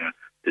quarantine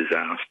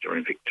disaster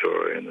in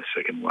Victoria and the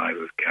second wave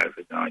of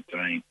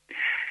COVID-19.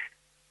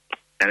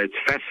 And it's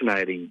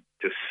fascinating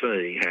to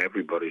see how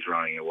everybody's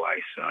running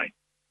away saying,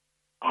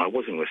 I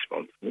wasn't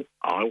responsible,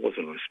 I've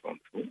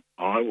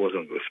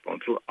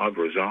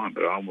resigned,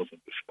 but I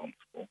wasn't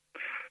responsible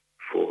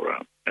for,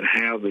 and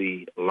how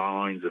the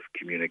lines of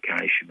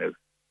communication have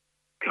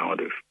kind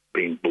of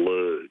been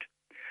blurred.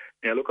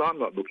 Now, look, I'm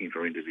not looking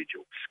for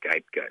individual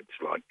scapegoats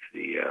like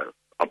the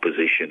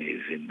opposition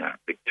is in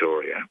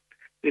Victoria.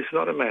 It's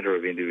not a matter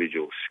of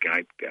individual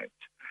scapegoats.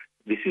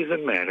 This is a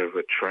matter of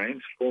a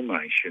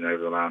transformation over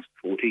the last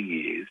 40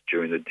 years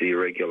during the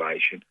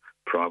deregulation,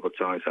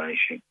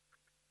 privatisation,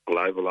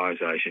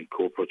 globalisation,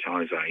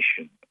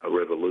 corporatisation, a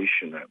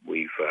revolution that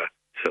we've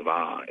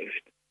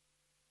survived.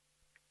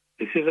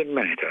 This is a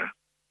matter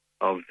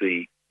of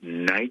the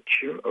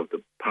nature of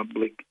the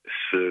public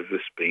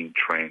service being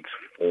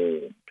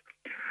transformed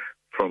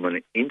from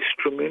an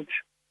instrument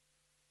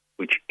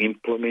which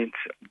implements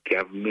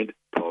government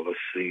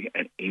policy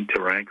and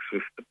interacts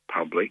with the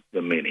public,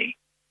 the many,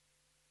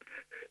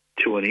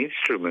 to an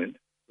instrument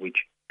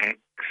which acts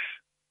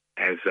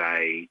as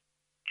a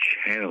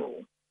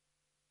channel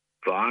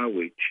via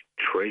which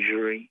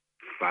Treasury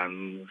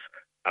funds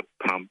are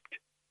pumped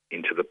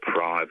into the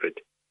private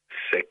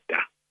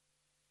sector.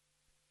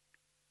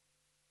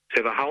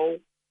 So the whole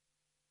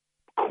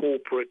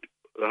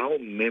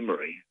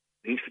memory,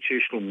 the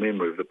institutional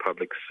memory of the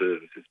public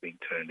service has been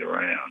turned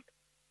around.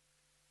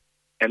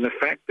 And the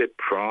fact that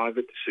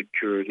private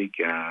security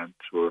guards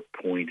were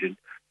appointed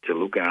to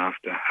look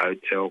after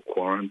hotel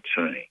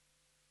quarantine,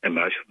 and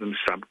most of them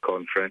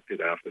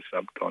subcontracted after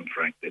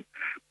subcontracted,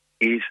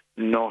 is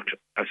not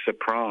a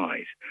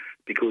surprise,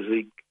 because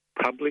the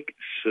public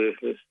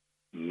service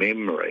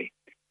memory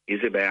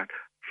is about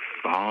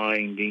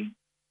finding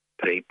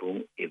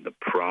people in the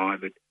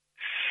private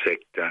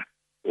sector,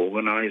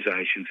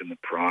 organisations in the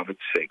private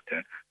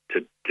sector,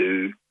 to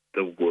do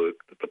the work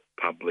that the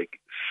public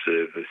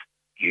service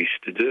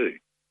used to do.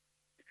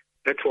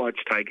 That's why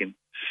it's taken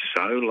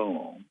so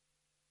long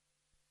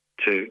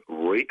to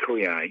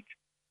recreate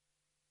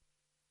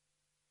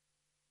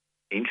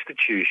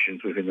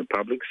institutions within the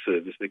public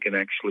service that can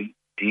actually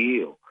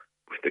deal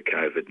with the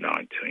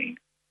COVID-19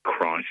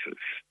 crisis.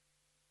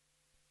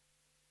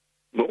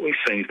 What we've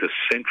seen is the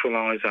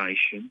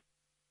centralisation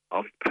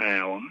of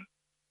power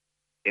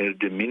in a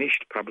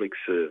diminished public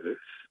service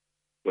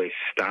where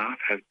staff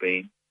have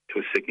been, to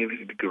a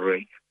significant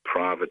degree,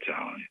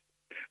 privatised,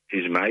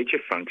 whose major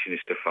function is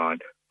to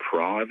find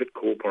private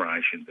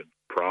corporations and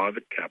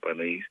private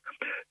companies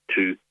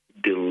to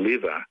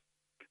deliver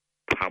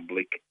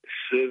public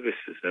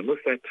services. And with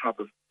that type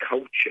of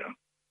culture,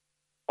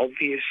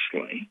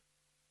 obviously,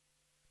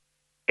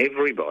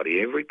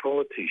 everybody, every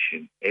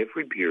politician,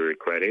 every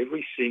bureaucrat,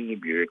 every senior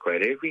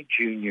bureaucrat, every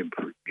junior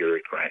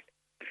bureaucrat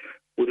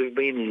would have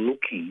been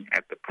looking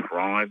at the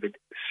private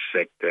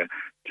sector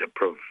to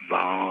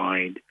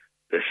provide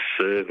the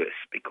service,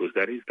 because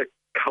that is the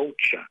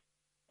culture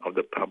of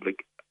the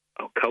public,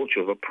 culture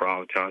of a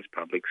privatised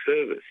public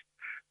service.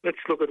 Let's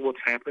look at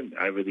what's happened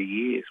over the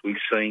years. We've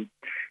seen,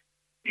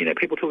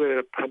 people talk about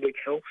a public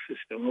health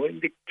system. Well, in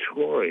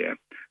Victoria,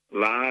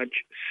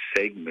 large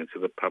segments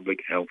of the public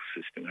health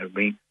system have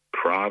been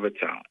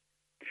privatised.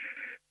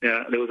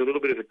 Now, there was a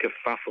little bit of a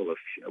kerfuffle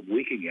a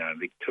week ago in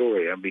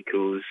Victoria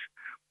because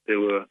there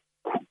were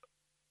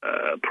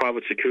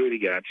private security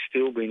guards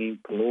still being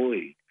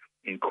employed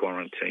in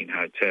quarantine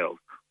hotels.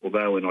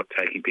 Although we're not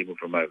taking people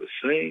from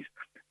overseas,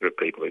 there are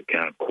people who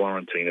can't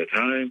quarantine at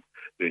home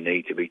who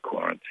need to be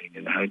quarantined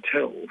in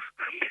hotels.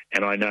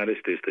 And I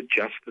noticed there's the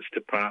Justice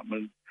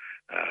Department,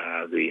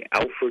 the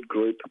Alfred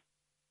Group,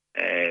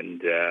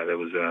 and there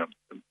was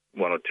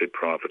one or two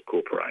private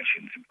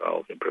corporations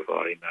involved in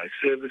providing those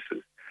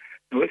services.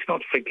 Now, let's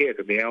not forget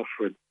that the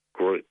Alfred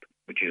Group,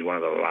 which is one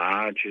of the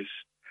largest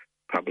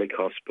public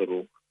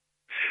hospital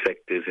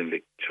sectors in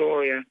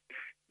Victoria,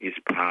 is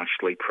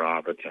partially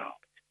privatised.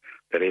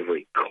 That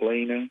every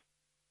cleaner,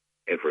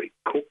 every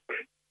cook,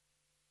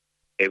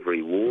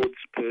 every wards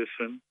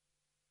person,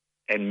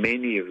 and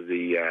many of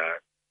the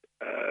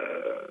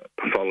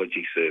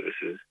pathology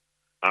services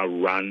are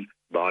run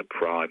by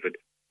private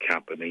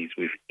companies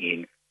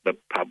within the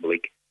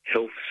public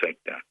health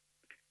sector.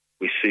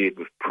 We see it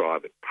with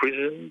private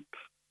prisons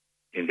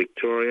in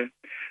Victoria.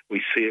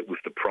 We see it with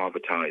the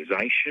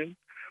privatisation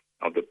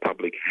of the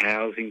public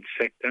housing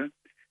sector,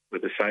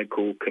 with the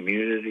so-called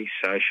community,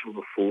 social,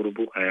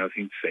 affordable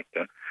housing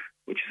sector,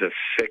 which is a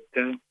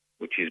sector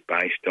which is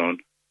based on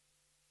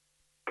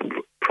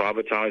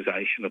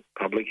privatisation of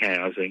public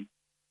housing,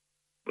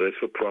 whether it's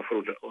for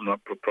profit or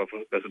not for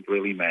profit, doesn't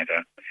really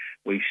matter.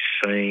 We've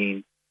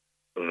seen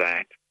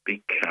that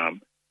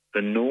become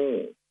the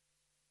norm.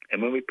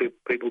 And when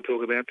people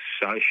talk about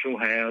social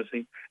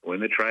housing, when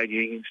the trade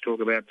unions talk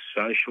about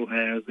social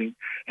housing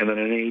and the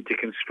need to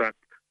construct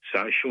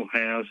social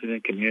housing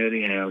and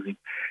community housing,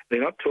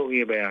 they're not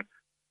talking about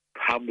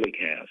public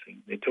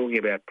housing. They're talking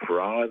about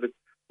private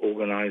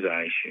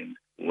organisations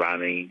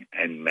running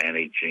and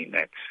managing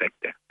that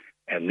sector.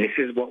 And this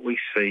is what we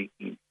see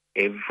in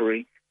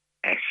every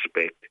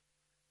aspect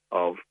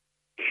of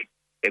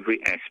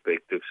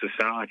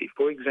society.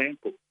 For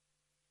example,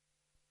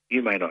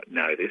 you may not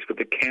know this, but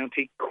the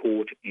county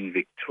court in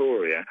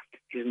Victoria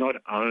is not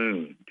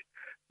owned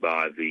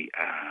by the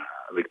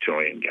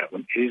Victorian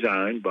government. It is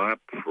owned by a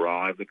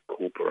private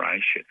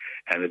corporation,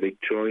 and the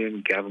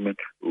Victorian government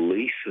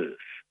leases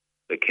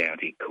the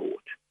county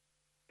court.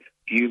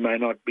 You may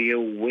not be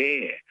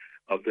aware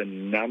of the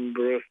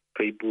number of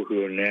people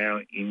who are now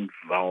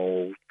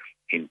involved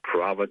in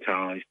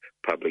privatised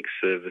public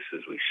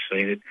services. We've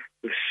seen it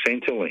with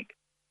Centrelink.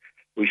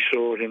 We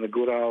saw it in the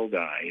good old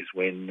days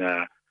when,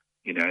 the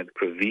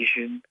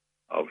provision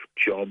of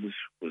jobs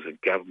was a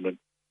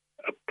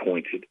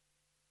government-appointed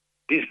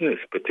business.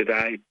 But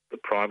today, the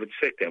private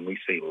sector, and we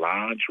see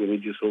large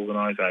religious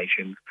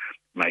organisations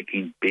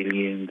making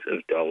billions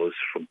of dollars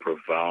from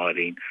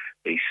providing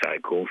these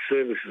so-called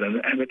services.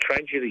 And the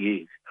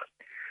tragedy is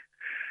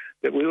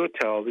that we were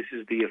told this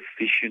is the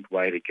efficient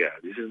way to go.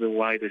 This is the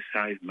way to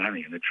save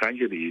money. And the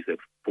tragedy is that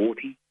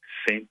 40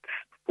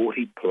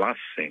 plus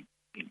cents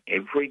in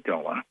every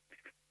dollar,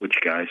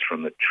 which goes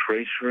from the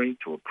Treasury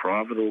to a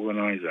private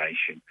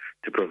organisation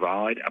to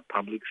provide a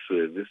public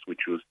service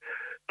which was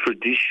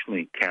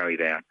traditionally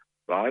carried out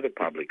by the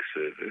public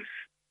service,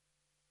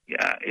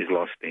 is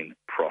lost in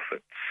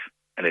profits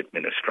and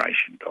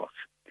administration costs.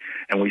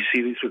 And we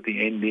see this with the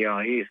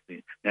NDIS,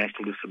 the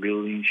National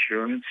Disability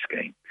Insurance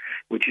Scheme,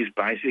 which is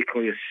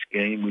basically a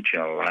scheme which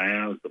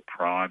allows the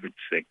private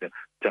sector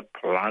to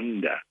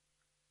plunder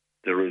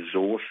the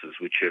resources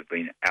which have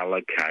been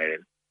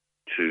allocated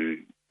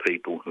to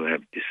people who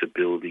have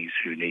disabilities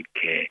who need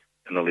care,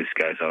 and the list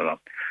goes on and on.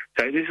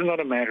 So this is not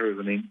a matter of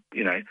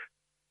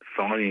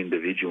finding an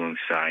individual and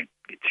saying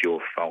it's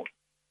your fault.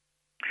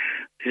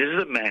 This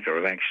is a matter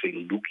of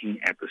actually looking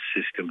at the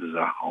system as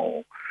a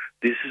whole.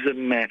 This is a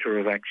matter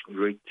of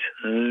actually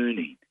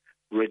returning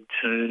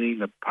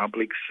the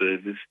public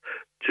service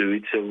to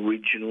its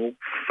original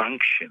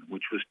function,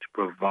 which was to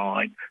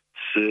provide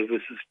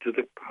services to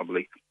the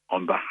public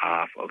on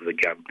behalf of the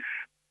government.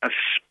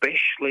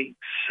 especially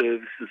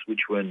services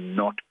which were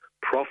not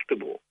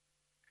profitable.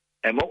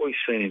 And what we've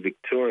seen in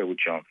Victoria,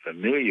 which I'm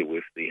familiar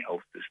with, the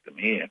health system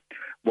here,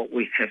 what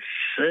we have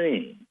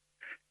seen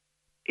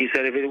is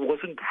that if it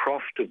wasn't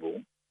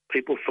profitable,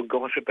 people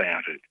forgot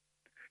about it.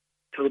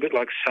 It's a little bit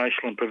like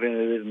social and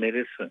preventative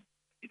medicine.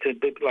 It's a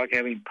bit like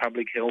having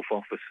public health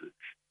officers.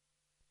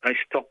 They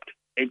stopped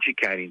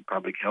educating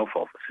public health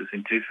officers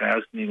in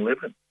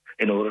 2011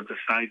 in order to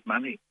save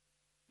money.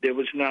 There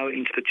was no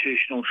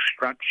institutional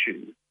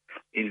structure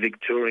in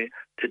Victoria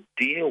to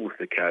deal with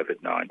the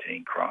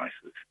COVID-19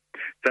 crisis.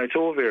 So it's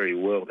all very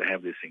well to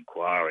have this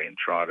inquiry and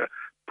try to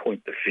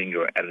point the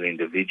finger at an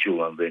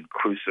individual and then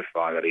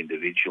crucify that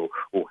individual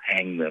or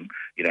hang them,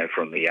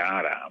 from the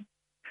yardarm.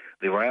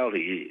 The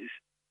reality is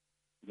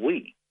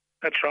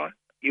that's right,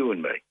 you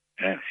and me,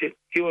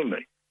 you and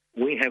me,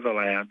 we have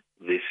allowed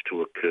this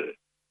to occur.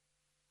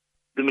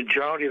 The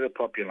majority of the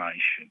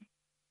population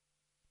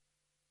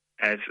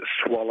has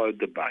swallowed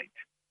the bait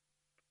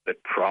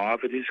that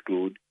private is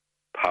good,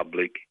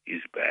 public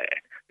is bad.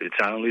 It's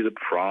only the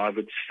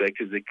private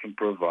sector that can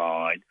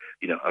provide,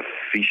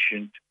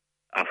 efficient,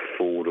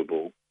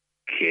 affordable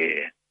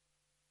care.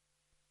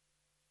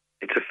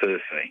 It's a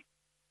furphy.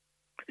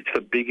 It's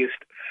the biggest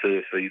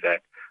furphy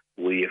that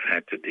we have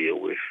had to deal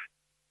with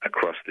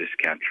across this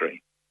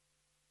country.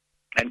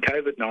 And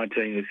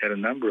COVID-19 has had a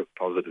number of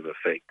positive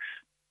effects.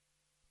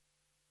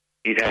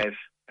 It has,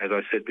 as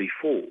I said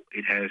before,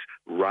 it has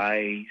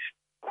raised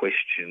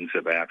questions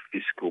about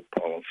fiscal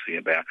policy,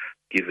 about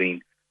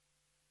giving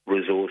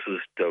resources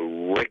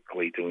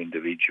directly to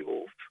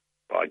individuals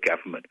by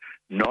government,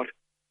 not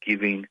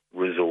giving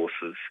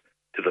resources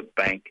to the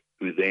bank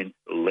who then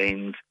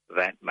lends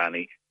that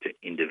money to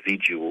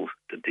individuals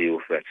to deal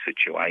with that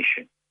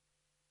situation.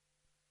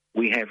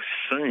 We have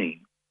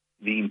seen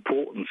the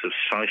importance of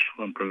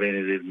social and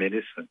preventative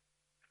medicine,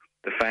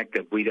 the fact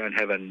that we don't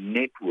have a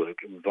network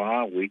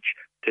via which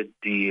to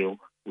deal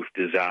with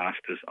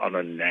disasters on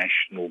a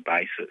national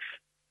basis.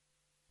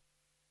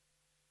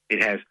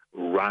 It has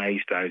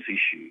raised those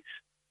issues.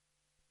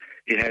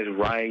 It has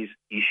raised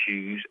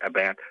issues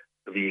about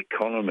the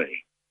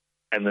economy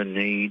and the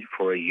need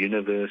for a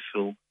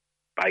universal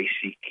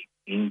basic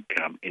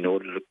income in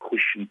order to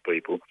cushion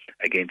people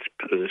against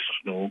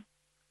personal,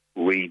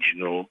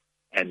 regional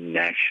and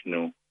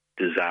national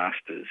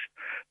disasters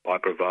by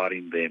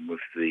providing them with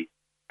the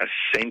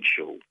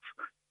essentials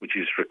which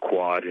is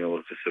required in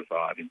order to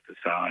survive in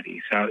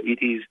society. So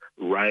it is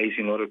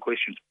raising a lot of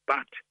questions,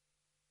 but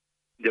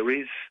there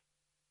is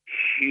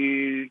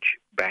huge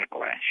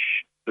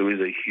backlash. There is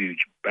a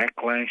huge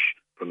backlash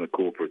from the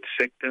corporate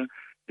sector.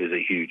 There's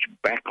a huge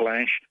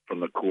backlash from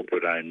the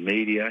corporate-owned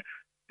media.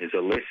 There's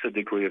a lesser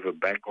degree of a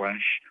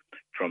backlash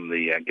from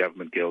the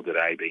government-gelded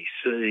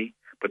ABC,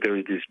 but there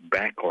is this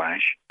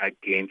backlash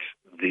against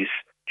this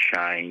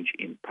change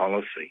in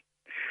policy,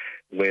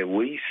 where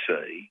we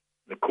see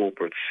the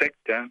corporate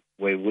sector,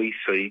 where we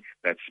see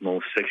that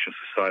small section of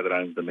society that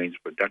owns the means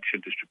of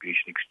production,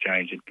 distribution,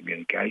 exchange and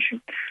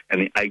communication,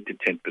 and the 8 to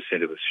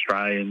 10% of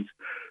Australians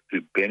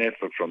who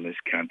benefit from this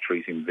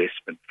country's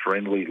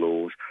investment-friendly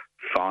laws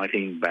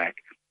fighting back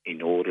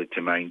in order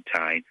to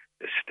maintain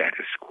the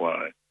status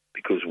quo.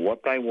 Because what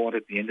they want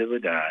at the end of the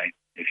day,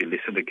 if you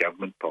listen to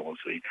government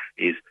policy,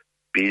 is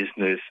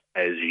business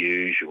as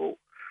usual.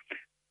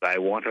 They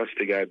want us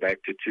to go back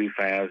to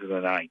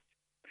 2008,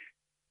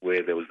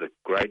 where there was the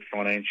great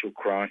financial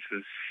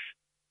crisis,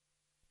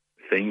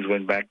 things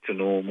went back to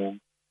normal,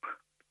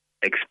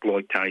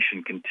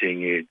 exploitation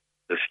continued,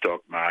 the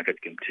stock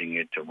market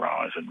continued to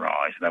rise and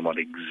rise. And they want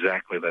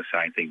exactly the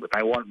same thing, but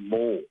they want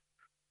more.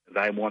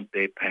 They want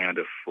their pound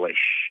of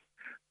flesh.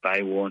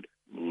 They want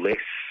less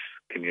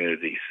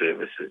community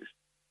services.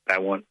 They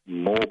want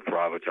more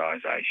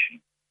privatisation.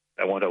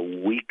 They want a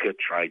weaker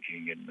trade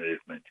union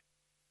movement.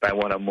 They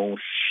want a more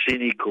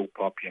cynical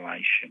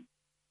population.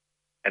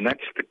 And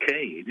that's the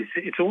key.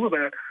 It's all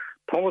about,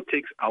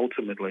 politics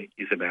ultimately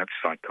is about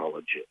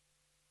psychology,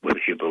 whether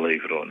you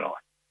believe it or not.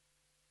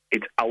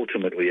 It's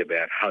ultimately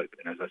about hope.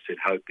 And as I said,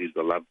 hope is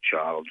the love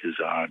child,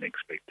 desire and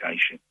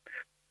expectation.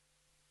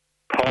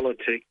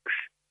 Politics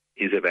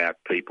is about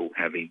people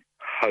having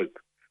hope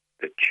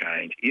that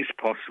change is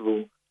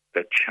possible,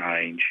 that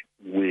change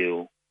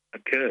will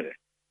occur.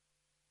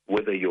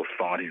 Whether you're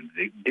fighting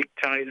a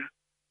dictator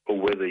or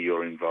whether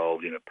you're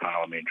involved in a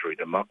parliamentary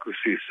democracy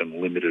with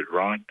some limited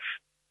rights,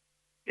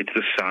 it's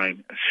the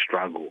same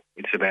struggle.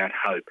 It's about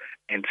hope.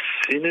 And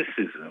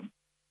cynicism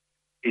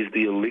is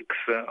the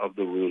elixir of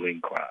the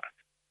ruling class.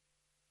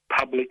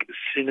 Public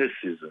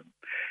cynicism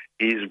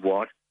is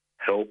what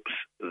helps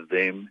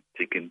them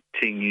to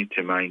continue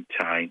to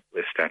maintain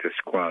the status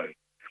quo.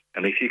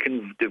 And if you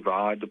can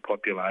divide the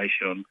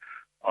population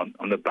on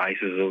the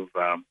basis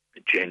of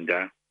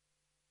gender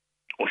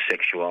or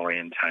sexual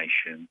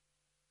orientation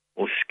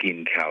or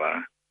skin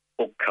colour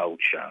or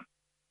culture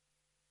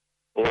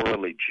or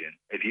religion,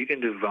 if you can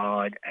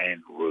divide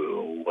and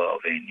rule, well,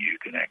 then you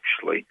can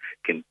actually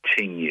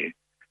continue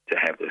to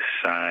have the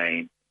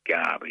same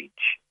garbage.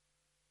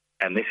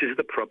 And this is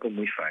the problem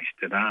we face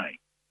today,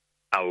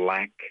 a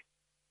lack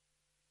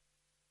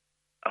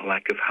a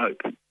lack of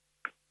hope.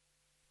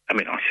 I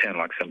mean, I sound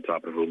like some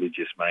type of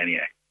religious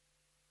maniac,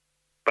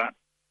 but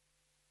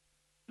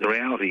the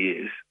reality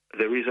is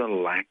there is a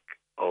lack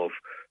of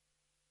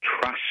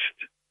trust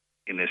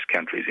in this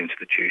country's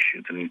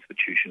institutions and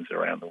institutions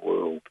around the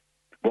world.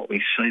 What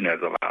we've seen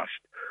over the last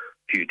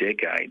few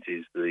decades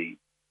is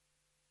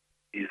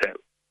that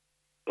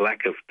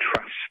lack of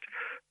trust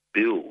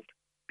build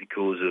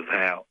because of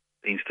how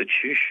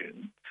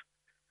institutions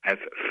have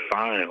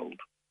failed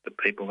the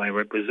people they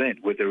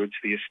represent, whether it's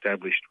the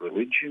established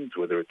religions,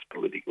 whether it's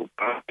political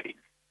parties.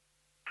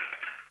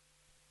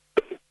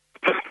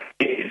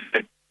 Is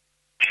that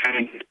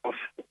change is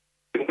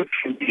possible. Look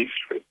from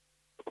history.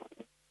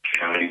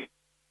 Change.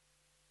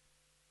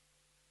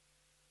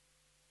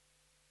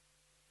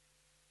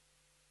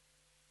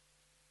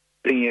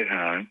 Being at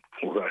home,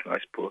 although a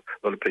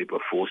lot of people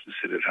are forced to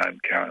sit at home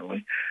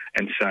currently,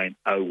 and saying,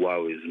 oh,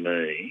 woe is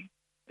me,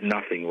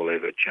 nothing will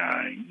ever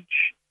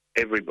change,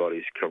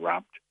 everybody's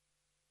corrupt,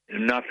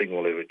 nothing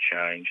will ever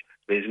change,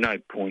 there's no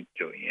point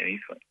doing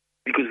anything.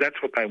 Because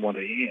that's what they want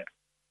to hear.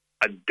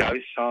 A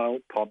docile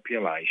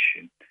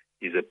population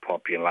is a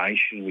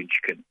population which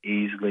can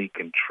easily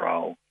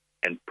control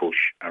and push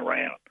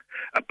around.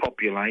 A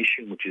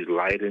population which is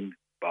laden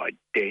by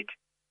debt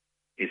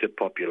is a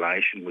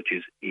population which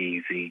is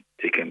easy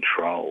to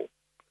control.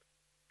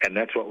 And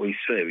that's what we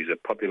see, is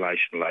a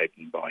population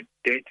laden by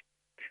debt,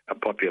 a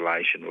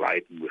population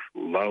laden with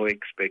low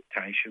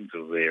expectations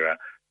of their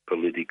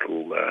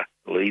political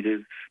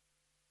leaders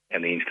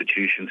and the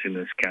institutions in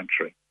this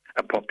country,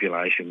 a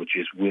population which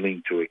is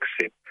willing to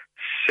accept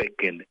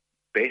second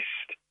best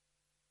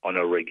on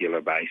a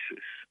regular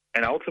basis.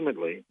 And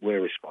ultimately,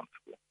 we're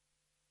responsible.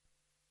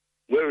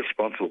 We're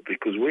responsible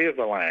because we have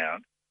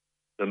allowed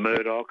the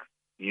Murdoch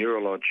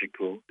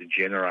neurological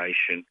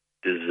degeneration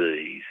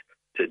disease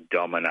to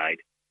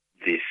dominate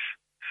this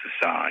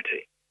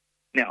society.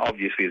 Now,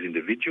 obviously, as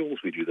individuals,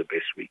 we do the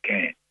best we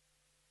can,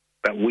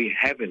 but we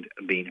haven't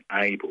been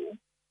able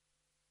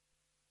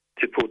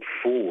to put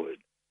forward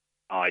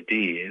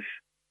ideas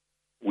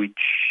which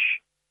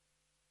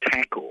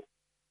tackle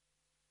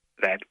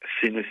that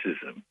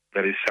cynicism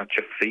that is such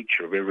a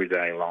feature of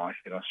everyday life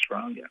in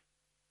Australia.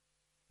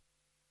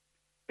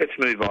 Let's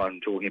move on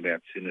talking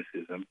about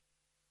cynicism.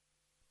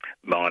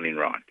 Mining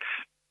rights,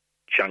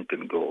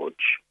 Junkton Gorge.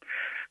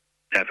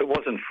 Now, if it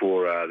wasn't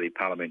for the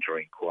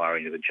parliamentary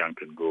inquiry into the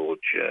Junkton Gorge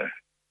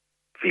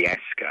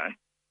fiasco,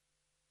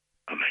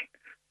 I mean,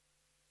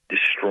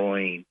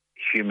 destroying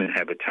human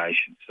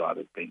habitation site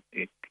that's been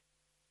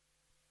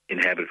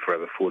inhabited for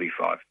over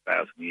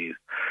 45,000 years.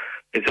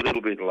 It's a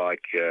little bit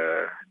like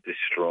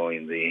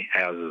destroying the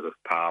Houses of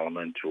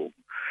Parliament or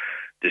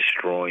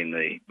destroying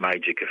the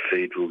major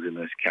cathedrals in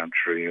this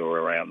country or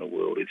around the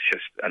world. It's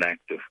just an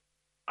act of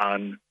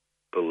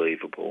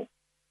unbelievable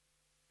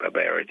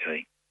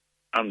barbarity.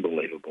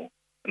 Unbelievable.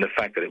 And the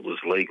fact that it was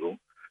legal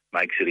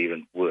makes it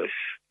even worse.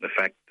 The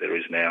fact that there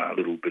is now a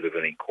little bit of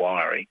an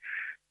inquiry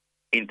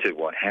into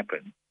what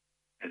happened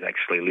has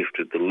actually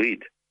lifted the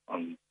lid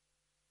on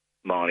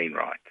mining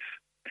rights.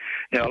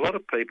 Now, a lot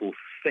of people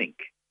think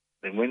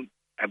that when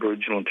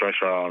Aboriginal and Torres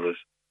Strait Islanders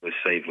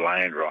received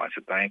land rights,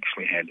 that they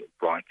actually had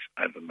rights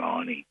over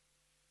mining.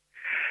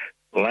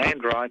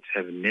 Land rights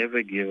have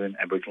never given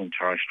Aboriginal and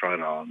Torres Strait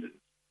Islanders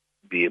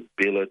the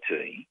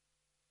ability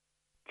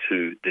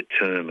to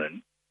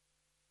determine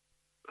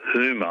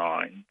who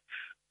mines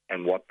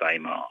and what they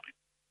mine.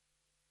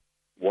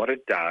 What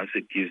it does,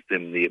 it gives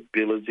them the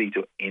ability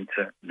to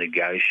enter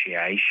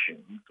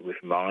negotiations with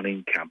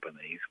mining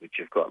companies which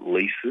have got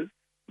leases,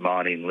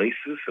 mining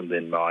leases, and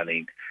then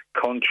mining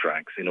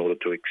contracts in order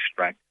to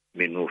extract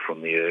mineral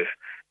from the earth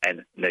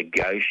and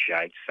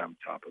negotiate some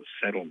type of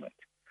settlement.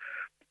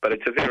 But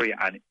it's a very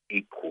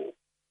unequal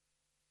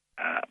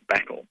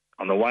battle.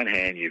 On the one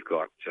hand, you've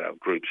got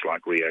groups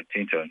like Rio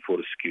Tinto and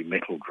Fortescue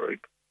Metal Group.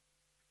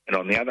 And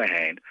on the other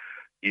hand,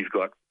 you've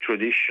got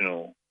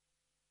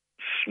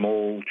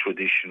small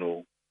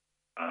traditional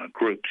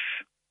groups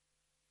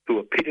who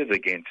are pitted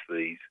against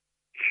these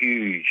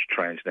huge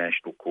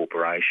transnational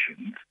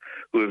corporations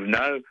who have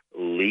no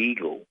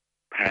legal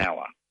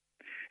power.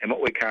 And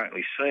what we're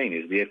currently seeing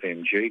is the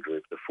FMG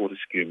group, the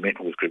Fortescue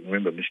Metals Group.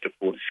 Remember, Mr.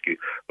 Fortescue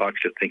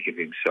likes to think of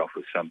himself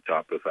as some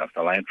type of a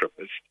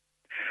philanthropist,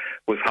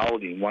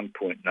 withholding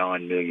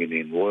 $1.9 million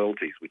in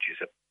royalties, which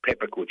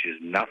is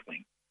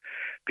nothing,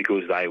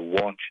 because they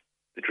want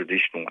the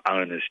traditional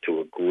owners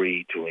to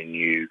agree to a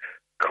new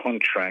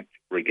contract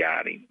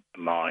regarding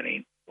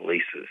mining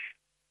leases.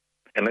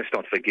 And let's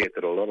not forget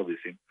that a lot of this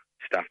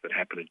stuff that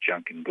happened at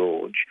Junkton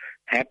Gorge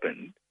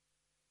happened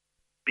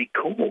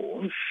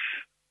because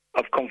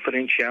of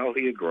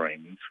confidentiality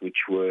agreements which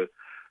were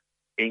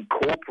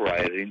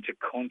incorporated into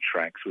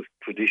contracts with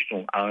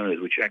traditional owners,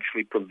 which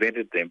actually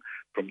prevented them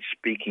from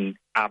speaking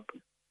up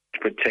to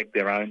protect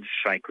their own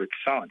sacred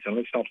sites. And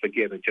let's not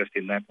forget that just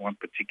in that one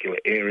particular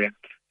area,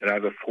 that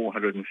over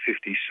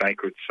 450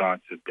 sacred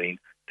sites have been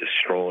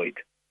destroyed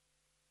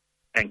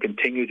and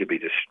continue to be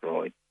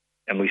destroyed.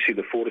 And we see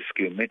the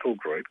Fortescue Metal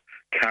Group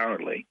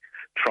currently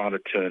trying to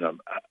turn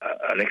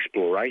an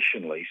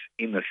exploration lease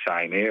in the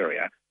same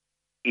area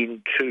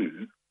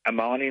into a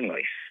mining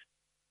lease,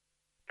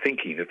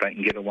 thinking that they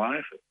can get away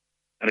with it.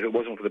 And if it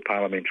wasn't for the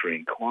parliamentary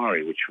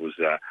inquiry, which was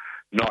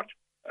not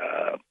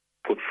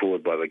put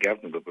forward by the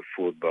government but put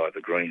forward by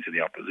the Greens and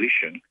the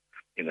opposition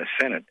in the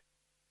Senate,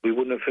 we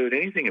wouldn't have heard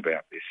anything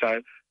about this.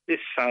 So this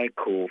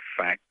so-called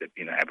fact that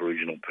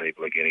Aboriginal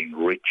people are getting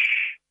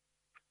rich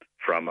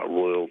from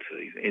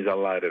royalties is a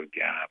load of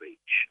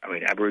garbage. I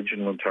mean,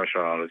 Aboriginal and Torres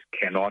Strait Islanders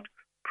cannot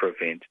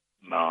prevent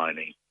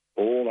mining.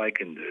 All they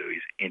can do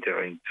is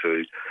enter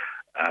into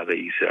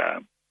these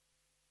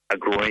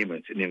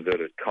agreements, in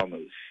inverted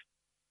commas,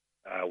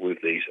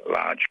 with these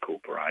large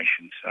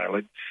corporations.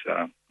 So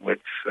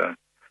let's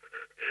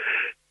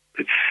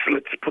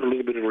put a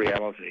little bit of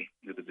reality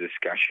into the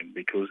discussion,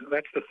 because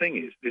that's the thing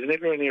is there's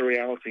never any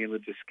reality in the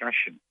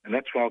discussion, and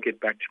that's why I'll get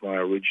back to my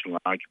original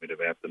argument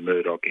about the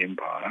Murdoch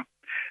empire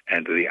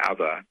and the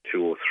other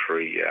two or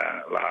three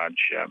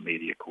large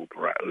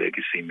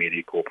legacy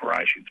media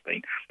corporations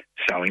being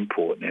so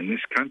important in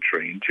this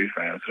country in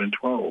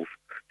 2020.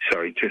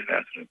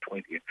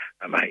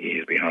 I'm 8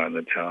 years behind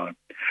the time.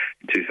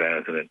 In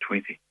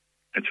 2020.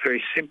 It's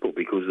very simple,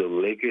 because the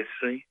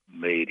legacy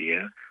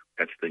media,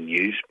 that's the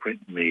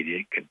newsprint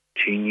media,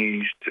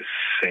 continues to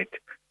set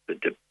the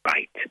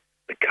debate,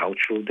 the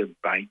cultural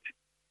debate,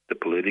 the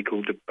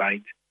political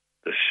debate,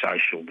 the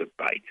social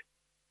debate.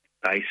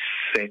 They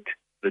set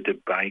the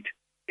debate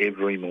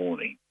every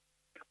morning.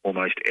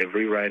 Almost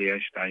every radio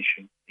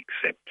station,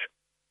 except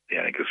the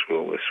Anarchist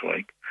World This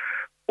Week,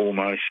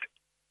 almost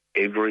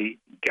every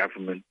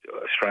government,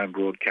 Australian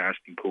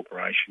Broadcasting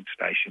Corporation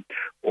station,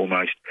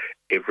 almost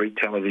every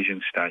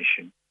television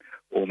station,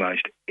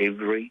 almost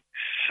every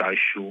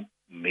social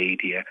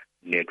media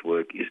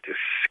network is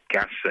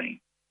discussing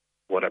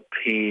what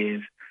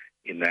appears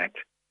in the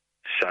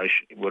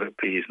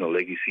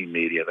legacy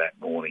media that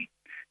morning.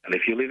 And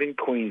if you live in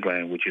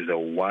Queensland, which is a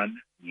one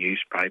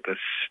newspaper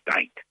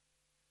state,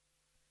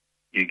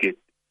 you get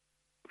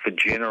for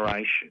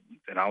generations,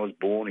 and I was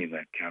born in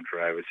that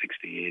country over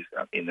 60 years,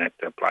 in that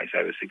place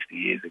over 60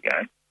 years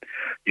ago,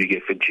 you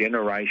get for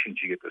generations,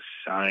 you get the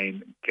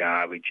same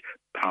garbage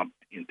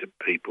pumped into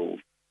people's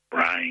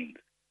brains.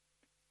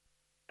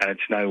 And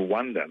it's no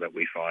wonder that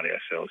we find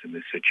ourselves in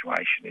this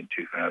situation in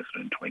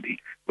 2020,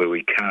 where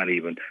we can't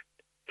even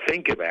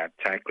think about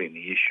tackling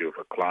the issue of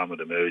a climate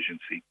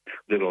emergency,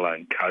 let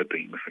alone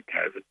coping with the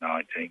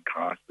COVID-19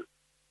 crisis.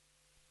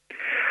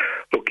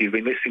 Look, you've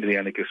been listening to the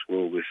Anarchist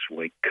World This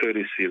Week,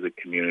 courtesy of the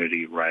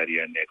Community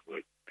Radio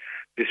Network.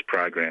 This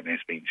program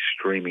has been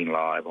streaming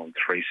live on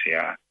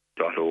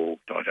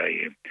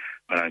 3cr.org.au.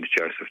 My name's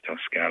Joseph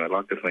Toscano. I'd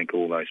like to thank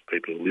all those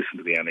people who listen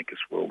to the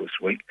Anarchist World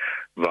This Week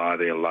via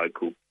their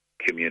local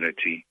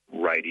community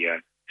radio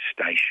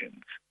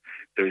stations.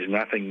 There is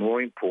nothing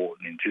more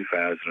important in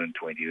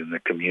 2020 than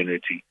the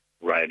Community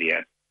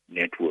Radio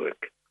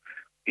Network.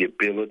 The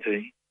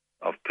ability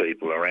of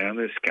people around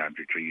this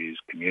country to use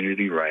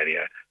community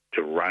radio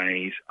to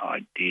raise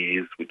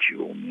ideas which you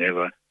will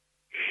never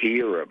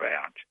hear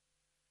about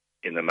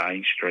in the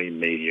mainstream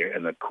media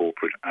and the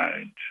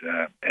corporate-owned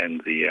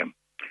and the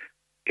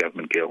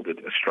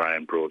government-gelded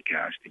Australian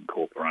Broadcasting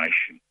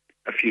Corporation.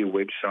 A few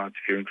websites,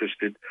 if you're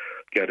interested,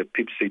 go to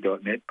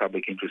pipsy.net,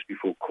 Public Interest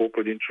Before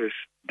Corporate Interests,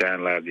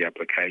 download the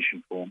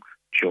application form,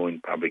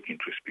 join Public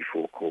Interest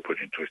Before Corporate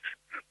Interests.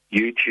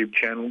 YouTube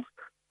channels,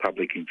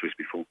 Public Interest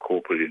Before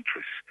Corporate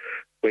Interests.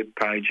 Web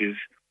pages,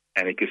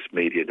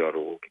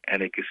 anarchistmedia.org,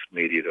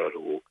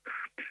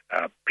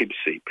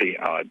 Pibci,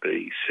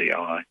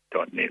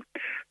 PIBCI.net.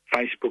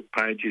 Facebook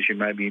pages, you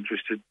may be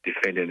interested,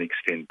 Defend and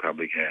Extend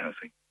Public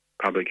Housing.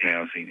 Public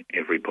housing,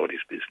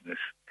 everybody's business.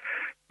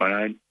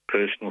 My own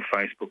personal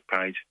Facebook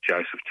page,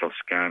 Joseph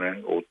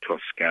Toscano, or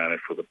Toscano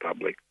for the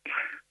public.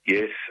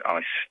 Yes,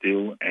 I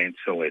still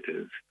answer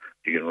letters.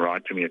 You can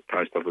write to me at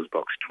Post Office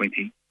Box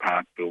 20,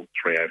 Parkville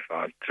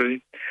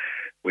 3052.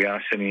 We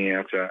are sending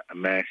out a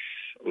mass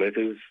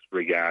letters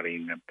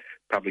regarding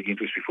public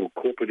interest before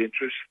corporate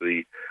interest.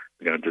 We're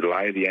going to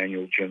delay the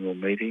annual general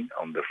meeting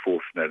on the 4th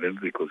of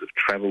November because of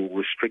travel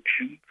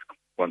restrictions.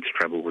 Once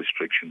travel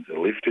restrictions are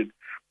lifted,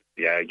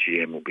 the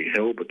AGM will be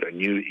held, but the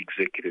new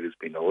executive has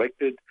been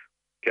elected.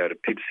 Go to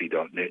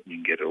pipsy.net and you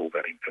can get all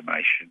that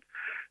information.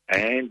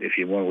 And if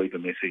you want to leave a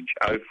message,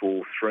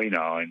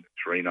 0439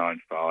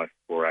 395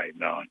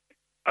 489.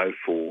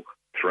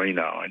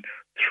 0439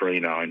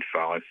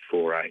 395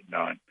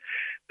 489.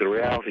 The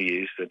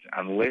reality is that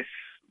unless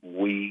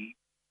we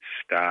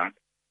start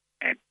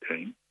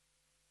acting,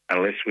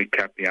 unless we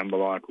cut the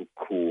umbilical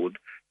cord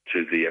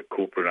to the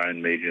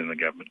corporate-owned media and the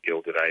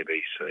government-gelded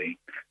ABC,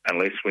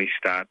 unless we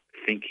start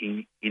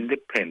thinking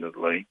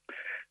independently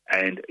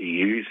and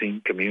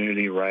using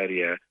community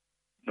radio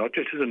not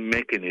just as a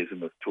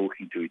mechanism of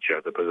talking to each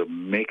other, but a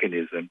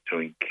mechanism to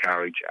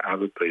encourage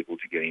other people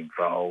to get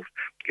involved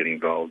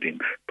in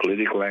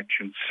political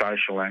action,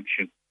 social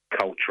action,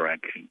 culture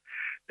action.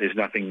 There's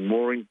nothing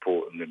more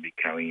important than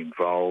becoming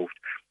involved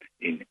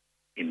in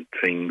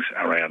things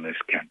around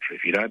this country.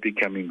 If you don't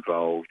become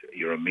involved,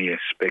 you're a mere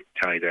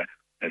spectator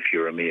If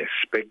you're a mere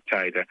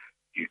spectator,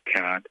 you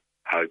can't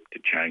hope to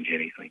change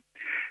anything.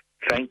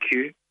 Thank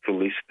you for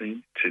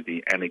listening to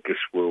the Anarchist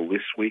World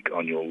this week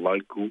on your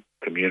local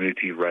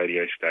community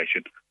radio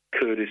station,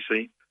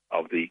 courtesy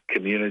of the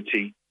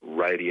Community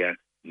Radio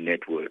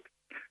Network.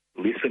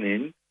 Listen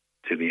in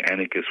to the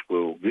Anarchist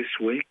World this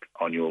week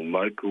on your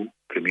local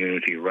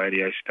community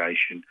radio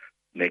station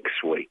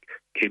next week.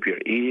 Keep your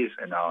ears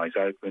and eyes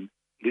open.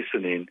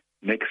 Listen in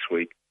next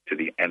week to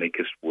the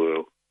Anarchist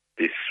World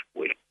this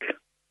week.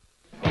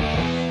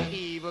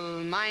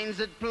 Evil minds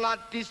that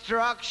plot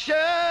destruction,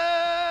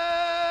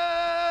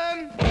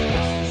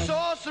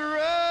 sorcerer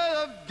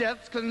of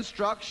death's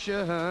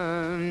construction.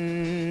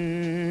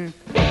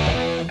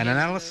 An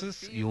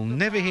analysis you'll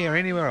never hear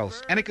anywhere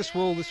else. Anarchist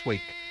World this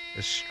week.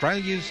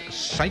 Australia's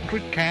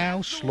Sacred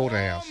Cow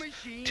Slaughterhouse.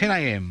 10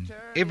 a.m.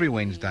 every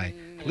Wednesday.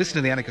 Listen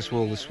to the Anarchist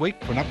World this week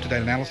for an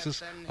up-to-date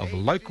analysis of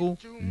local,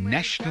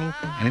 national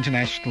and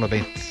international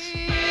events.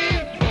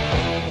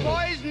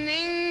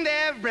 Poisoning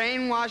their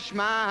brainwashed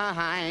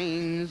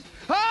minds.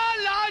 Oh,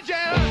 Lord,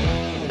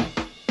 yeah.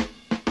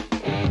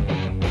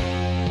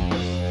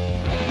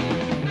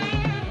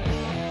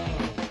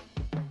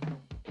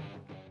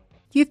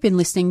 You've been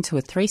listening to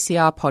a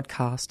 3CR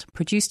podcast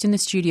produced in the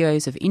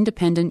studios of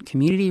independent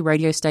community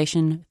radio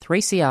station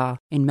 3CR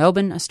in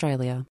Melbourne,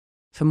 Australia.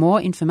 For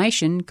more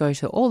information, go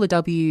to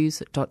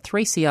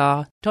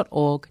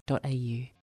allthews.3cr.org.au.